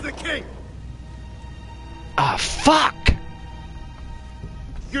name of the king! Ah, fuck!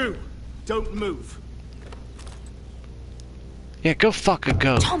 You, don't move. Yeah, go fuck a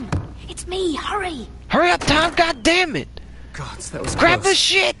goat. Tom, it's me, hurry! Hurry up, Tom, god damn it! God, that was Grab close. the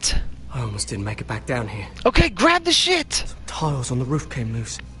shit! I almost didn't make it back down here. Okay, grab the shit! Some tiles on the roof came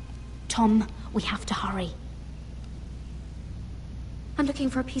loose. Tom, we have to hurry. I'm looking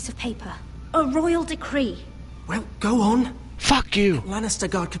for a piece of paper. A royal decree. Well, go on. Fuck you. Lannister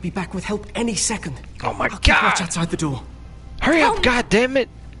guard could be back with help any second. Oh my I'll keep god! watch outside the door. Hurry up, god damn it!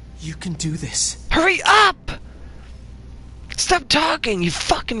 You can do this. Hurry up! Stop talking, you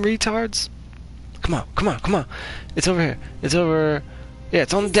fucking retards! Come on, come on, come on. It's over here. It's over... Yeah,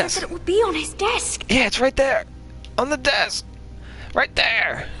 it's on the desk. Said it would be on his desk. Yeah, it's right there. On the desk. Right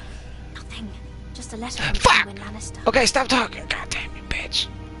there. Nothing. Just a letter from Tywin Lannister. Okay, stop talking. God damn you, bitch.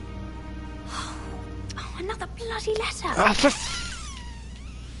 Oh, another bloody letter. Oh, for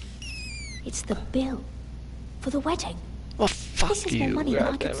It's the bill for the wedding. Well, fuck this is you, more money than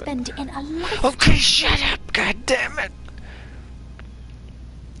I God could damn it. spend in a lifetime. Okay, shut up. God damn it.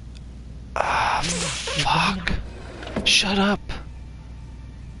 Ah, fuck. Shut up.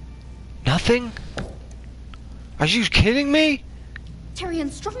 Nothing? Are you kidding me? Tyrion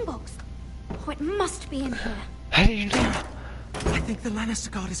Strongbox. Oh, it must be in here. How do you know? I think the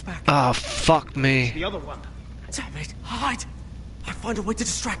Lannister guard is back. Oh, fuck me. The other one. Damn it. Hide. I'll find a way to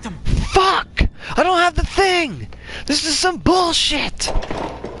distract them. Fuck! I don't have the thing! This is some bullshit!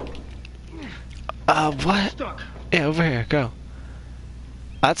 What? Yeah, over here, go.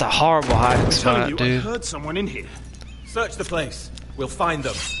 That's a horrible hiding spot, I dude. heard someone in here. Search the place. We'll find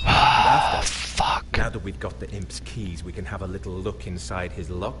them. Fuck. Now that we've got the imp's keys, we can have a little look inside his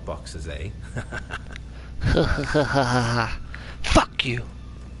lockboxes, eh? Fuck you.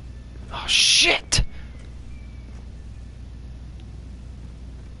 Oh, shit!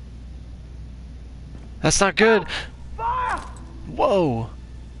 That's not good. Whoa.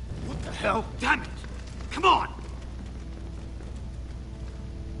 What the hell? Damn it! Come on!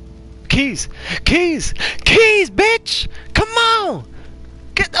 Keys! Keys! Keys, bitch! Come on!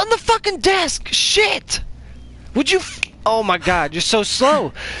 Get on the fucking desk! Shit! Would you oh my god, you're so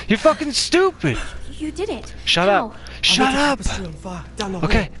slow! You're fucking stupid! You did it. Shut up! Shut up! Down the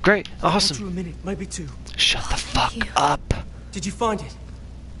Okay, hall. great, I'll awesome. do a minute, maybe two. Shut the fuck up. Did you find it?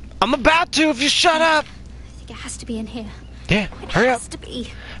 I'm about to if you shut up! I think it has to be in here. Yeah, hurry up. Has to be.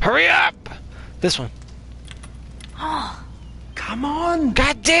 Hurry up! This one. Oh, come on!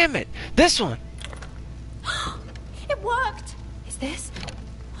 God damn it! This one! It worked! Is this?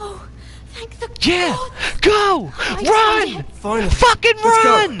 Oh, thank the Yeah! gods. Go! I Run! found it. Finally. Fucking Let's go.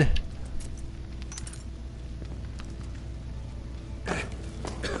 run!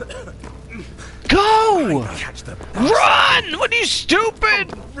 Go! Catch them. Run! What are you,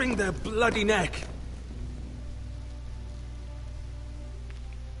 stupid? Wring their bloody neck.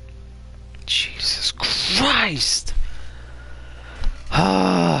 Jesus Christ!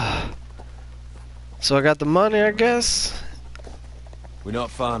 Ah. So I got the money, I guess. We're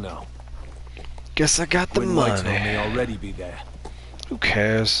not far now. Guess I got the Gwyn Whitehall money. may already be there. Who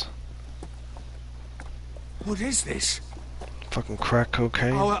cares? What is this? Fucking crack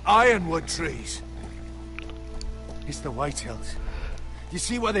cocaine. Our ironwood trees. It's the Whitehills. You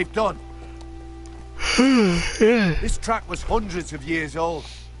see what they've done? Yeah. This track was hundreds of years old.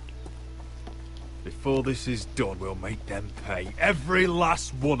 Before this is done, we'll make them pay. Every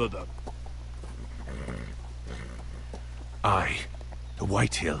last one of them. Aye. The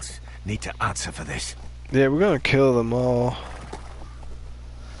Whitehills need to answer for this. Yeah, we're gonna kill them all.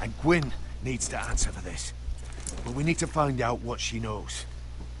 And Gwyn needs to answer for this. But we need to find out what she knows.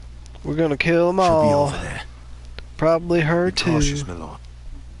 We're gonna kill them She'll be all. over there. Probably her Be too. cautious, my lord.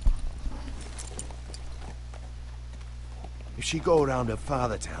 If she go around her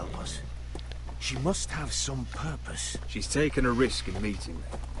father to help us, she must have some purpose. She's taken a risk in meeting me.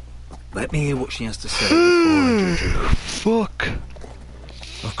 Let me hear what she has to say before I judge her. Fuck.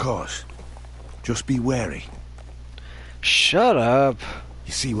 Of course. Just be wary. Shut up.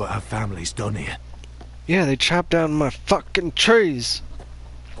 You see what our family's done here? Yeah, they chopped down my fucking trees.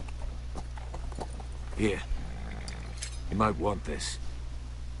 Here. You might want this.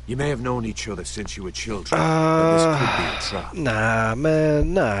 You may have known each other since you were children, but this could be a trap. Nah,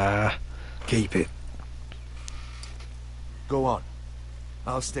 man, nah. Keep it. Go on.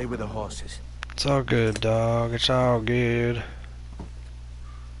 I'll stay with the horses. It's all good, dog. It's all good.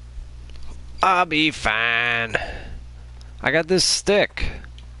 I'll be fine. I got this stick.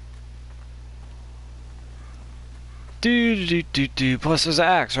 Do. Plus there's an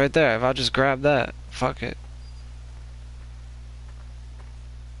axe right there. If I just grab that. Fuck it.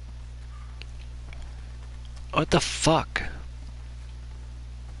 What the fuck?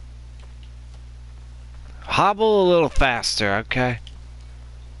 Hobble a little faster, okay?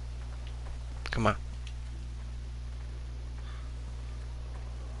 Come on.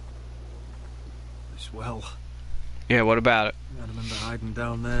 This well. Yeah, what about it? I remember hiding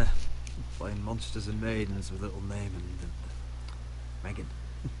down there, playing monsters and maidens with little Naaman and Megan.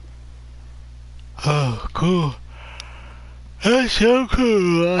 Oh, cool. That's so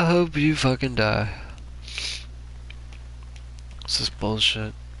cool. I hope you fucking die. What's this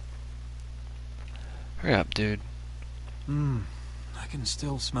bullshit? Hurry up, dude. I can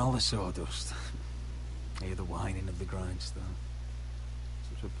still smell the sawdust. Hear the whining of the grindstone.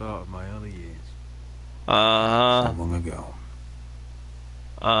 Such a part of my early years. Uh-huh. So long ago.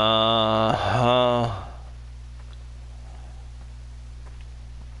 Uh-huh.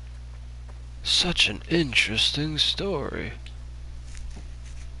 Such an interesting story.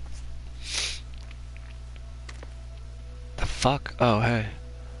 The fuck? Oh, hey.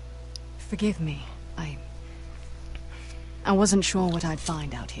 Forgive me. I wasn't sure what I'd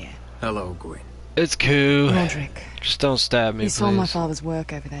find out here. Hello, Gwyn. It's cool. Roderick. Just don't stab me, You please. saw my father's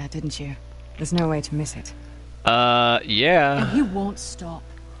work over there, didn't you? There's no way to miss it. Yeah. And he won't stop.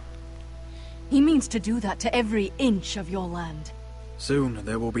 He means to do that to every inch of your land. Soon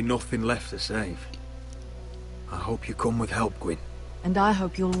there will be nothing left to save. I hope you come with help, Gwyn. And I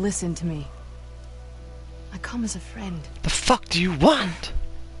hope you'll listen to me. I come as a friend. The fuck do you want?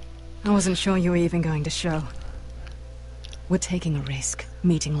 I wasn't sure you were even going to show. We're taking a risk,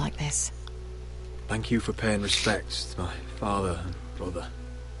 meeting like this. Thank you for paying respects to my father and brother.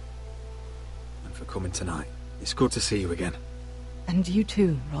 And for coming tonight. It's good to see you again. And you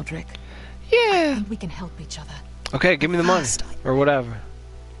too, Roderick. Yeah. I think we can help each other. Okay, give me the money. Or whatever.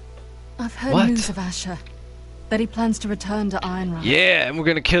 I've heard What? news of Asher. That he plans to return to Ironride. Yeah, and we're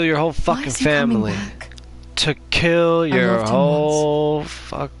gonna kill your whole Why fucking is he coming family. back? To kill your loved him whole I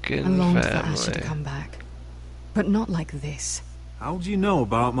fucking longed for Asher to family. come back. But not like this. How do you know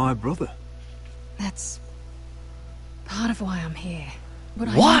about my brother? That's part of why I'm here. But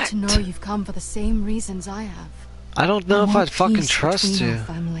I What? need to know you've come for the same reasons I have. I don't know if want I'd fucking peace trust between you. our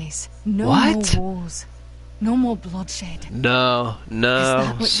families. No What? more wars. No more bloodshed. No, Is no,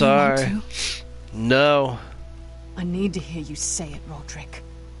 that what sorry. you want No. I need to hear you say it, Roderick.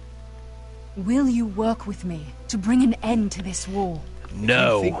 Will you work with me to bring an end to this war?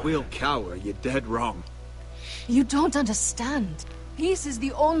 No. If you think we'll cower, you're dead wrong. You don't understand. Peace is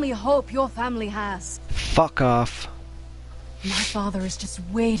the only hope your family has. Fuck off. My father is just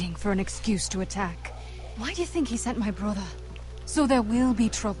waiting for an excuse to attack. Why do you think he sent my brother? So there will be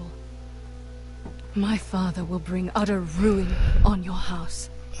trouble. My father will bring utter ruin on your house.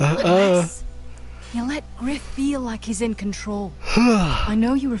 Unless you let Griff feel like he's in control. I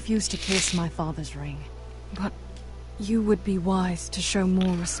know you refuse to kiss my father's ring, but you would be wise to show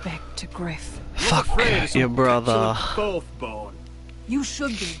more respect to Griff. Fuck your brother. Fourthborn. You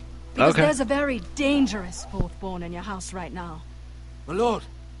should be, because Okay. there's a very dangerous fourthborn in your house right now. My lord,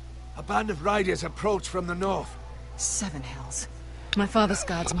 a band of riders approach from the north. Seven hells. My father's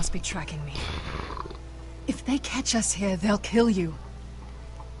guards must be tracking me. If they catch us here, they'll kill you.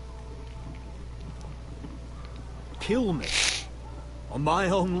 Kill me? On my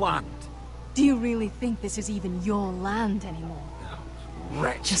own land? Do you really think this is even your land anymore?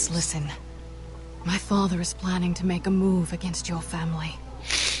 Wretches. Just listen. My father is planning to make a move against your family.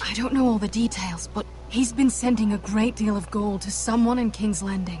 I don't know all the details, but he's been sending a great deal of gold to someone in King's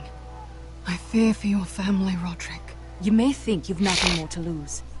Landing. I fear for your family, Roderick. You may think you've nothing more to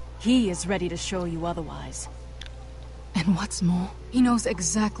lose. He is ready to show you otherwise. And what's more, he knows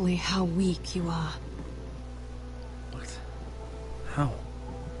exactly how weak you are. What? How?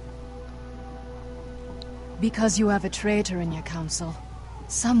 Because you have a traitor in your council.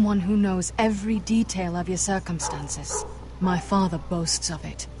 Someone who knows every detail of your circumstances. My father boasts of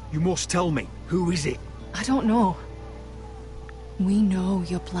it. You must tell me. Who is it? I don't know. We know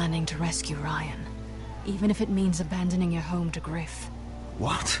you're planning to rescue Ryan, even if it means abandoning your home to Griff.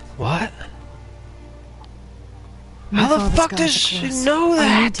 What? What? My How the father's fuck guys does are she close. know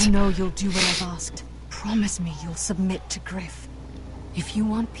that? I need to know you'll do what I've asked. Promise me you'll submit to Griff. If you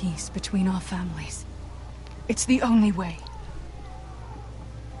want peace between our families, it's the only way.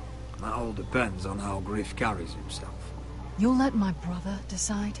 That all depends on how Griff carries himself. You'll let my brother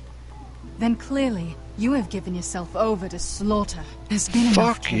decide? Then clearly, you have given yourself over to slaughter. There's been enough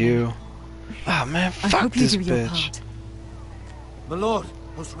Fuck killing. you. Ah man, I fuck hope you this do your bitch. part. My lord,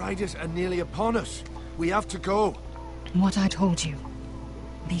 those riders are nearly upon us. We have to go. What I told you.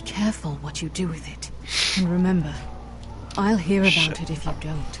 Be careful what you do with it. And remember, I'll hear about it if you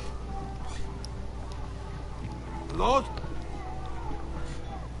don't. Lord?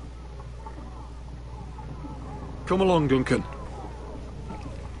 Come along, Duncan.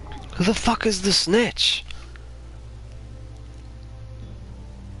 Who the fuck is the snitch?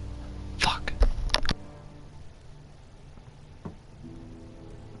 Fuck.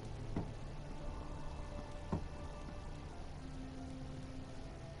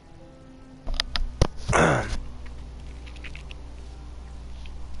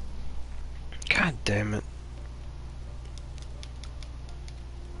 God damn it.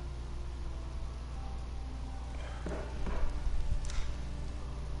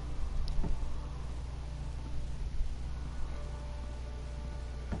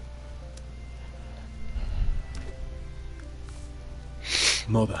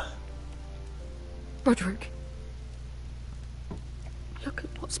 Mother. Roderick. Look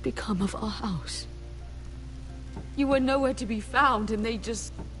at what's become of our house. You were nowhere to be found, and they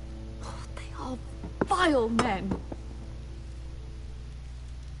just... Oh, they are vile men.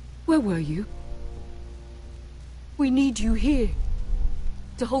 Where were you? We need you here.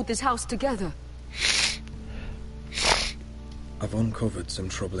 To hold this house together. I've uncovered some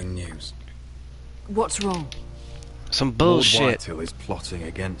troubling news. What's wrong? Some bullshit. Lord Whitehill is plotting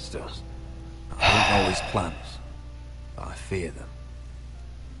against us. I don't know his plans, but I fear them.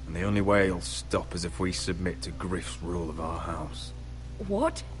 And the only way he'll stop is if we submit to Griff's rule of our house.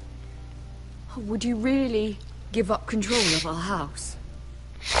 What? Would you really give up control of our house?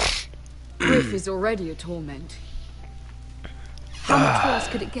 Griff is already a torment. How much worse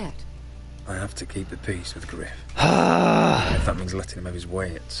could it get? I have to keep the peace with Griff. Even if that means letting him have his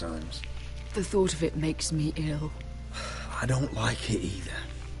way at times. The thought of it makes me ill. I don't like it either.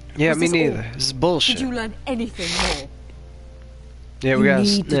 Yeah, Was me this neither. all? This is bullshit. Did you learn anything more? Yeah, we got a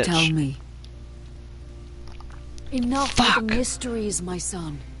You need to snitch. tell me. Enough of the mysteries, my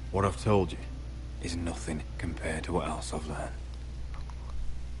son. What I've told you is nothing compared to what else I've learned.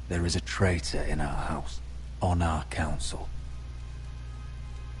 There is a traitor in our house, on our council.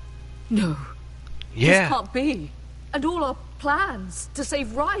 No. Yeah. This can't be. And all our plans to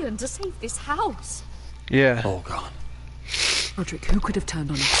save Ryan, to save this house. Yeah. All gone. Roderick, who could have turned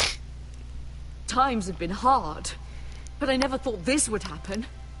on us? Times have been hard, but I never thought this would happen.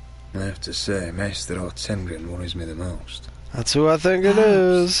 I have to say, Maester Ortengren worries me the most. That's who I think it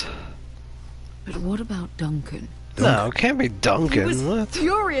is. But what about Duncan? No, it can't be He Duncan. was What?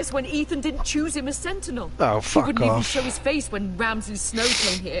 furious when Ethan didn't choose him as sentinel. Oh, fuck He wouldn't even off. show his face when Ramsay Snow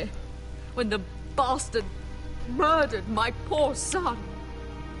came here. When the bastard murdered my poor son.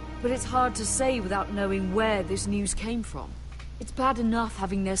 But it's hard to say without knowing where this news came from. It's bad enough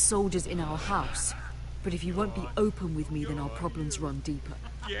having their soldiers in our house. But if you won't be open with me, then our problems run deeper.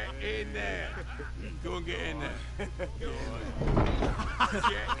 Get in there. Go and get in there.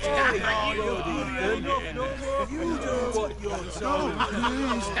 You do what you're told.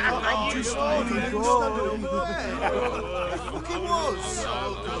 Fucking was.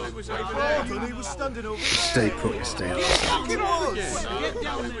 I thought he was standing over there. Stay put, stay out. Fucking was. Get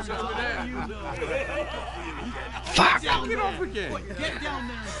down there. Over there. Fuck. Get off again. Get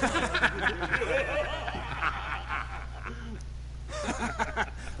down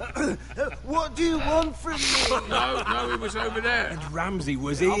What do you want from me? No, he was over there. And Ramsay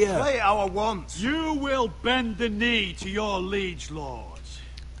was I'll here. play how I want. You will bend the knee to your liege lords.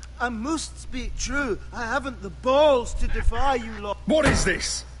 I must speak true. I haven't the balls to defy you lot. What is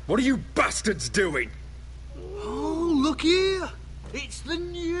this? What are you bastards doing? Oh, look here. It's the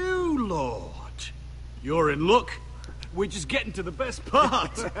new lord. You're in luck. We're just getting to the best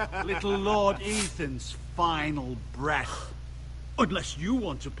part. Little Lord Ethan's final breath. Unless you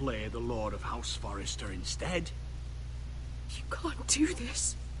want to play the Lord of House Forrester instead. You can't do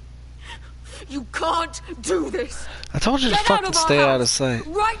this. You can't do this. I told you to Get out fucking of our stay out of house sight.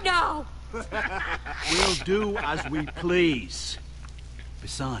 right now. We'll do as we please.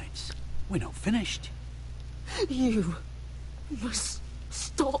 Besides, we're not finished. You must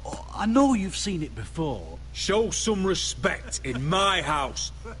stop. Oh, I know you've seen it before. Show some respect in my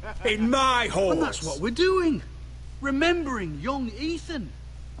house. In my hall. And that's what we're doing. Remembering young Ethan.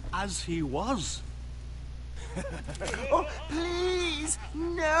 As he was. Oh, please,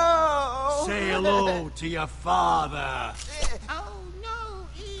 no! Say hello to your father. Oh, no,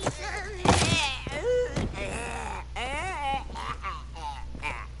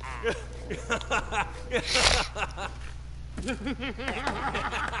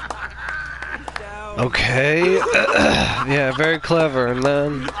 Okay. Yeah, very clever, and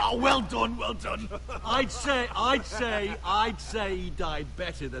then... Oh, well done, well done. I'd say he died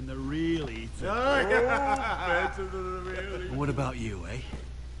better than the real Ethan. Better than the real Ethan. What about you, eh?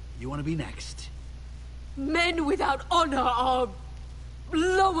 You want to be next? Men without honor are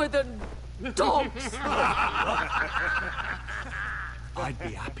lower than dogs. I'd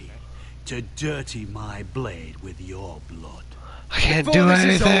be happy to dirty my blade with your blood. I can't Before do this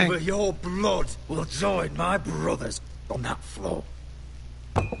anything. is over, your blood will join my brothers on that floor.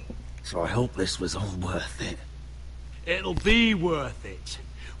 So I hope this was all worth it. It'll be worth it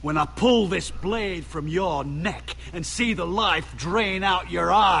when I pull this blade from your neck and see the life drain out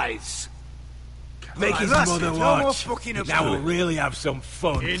your eyes. Make his that's mother it. No more watch. fucking Now about we'll it. really have some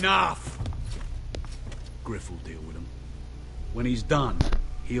fun. Enough! Griff will deal with him. When he's done,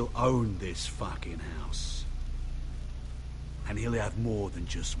 he'll own this fucking house. And he'll have more than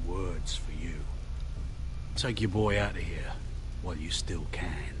just words for you. Take your boy out of here while you still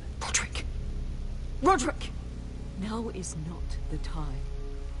can. Roderick! Roderick! Now is not the time.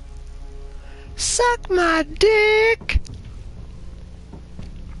 Suck my dick!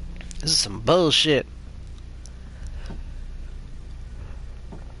 This is some bullshit.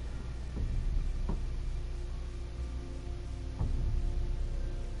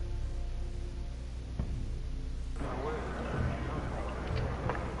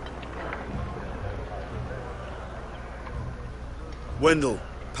 Wendell,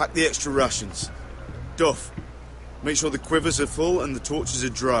 pack the extra rations. Duff, make sure the quivers are full and the torches are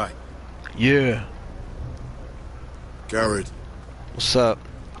dry. Yeah. Garrett. What's up?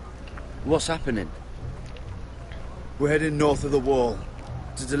 What's happening? We're heading north of the wall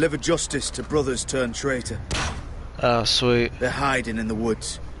to deliver justice to brothers turned traitor. Oh, sweet. They're hiding in the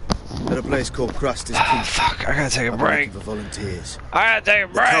woods at a place called Craster's Keep. Fuck, I gotta take a I'm break. looking for volunteers. I gotta take a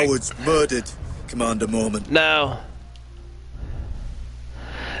The break. cowards murdered Commander Mormon. No.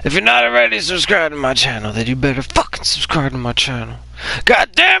 If you're not already subscribed to my channel, then you better fucking subscribe to my channel. God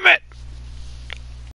damn it!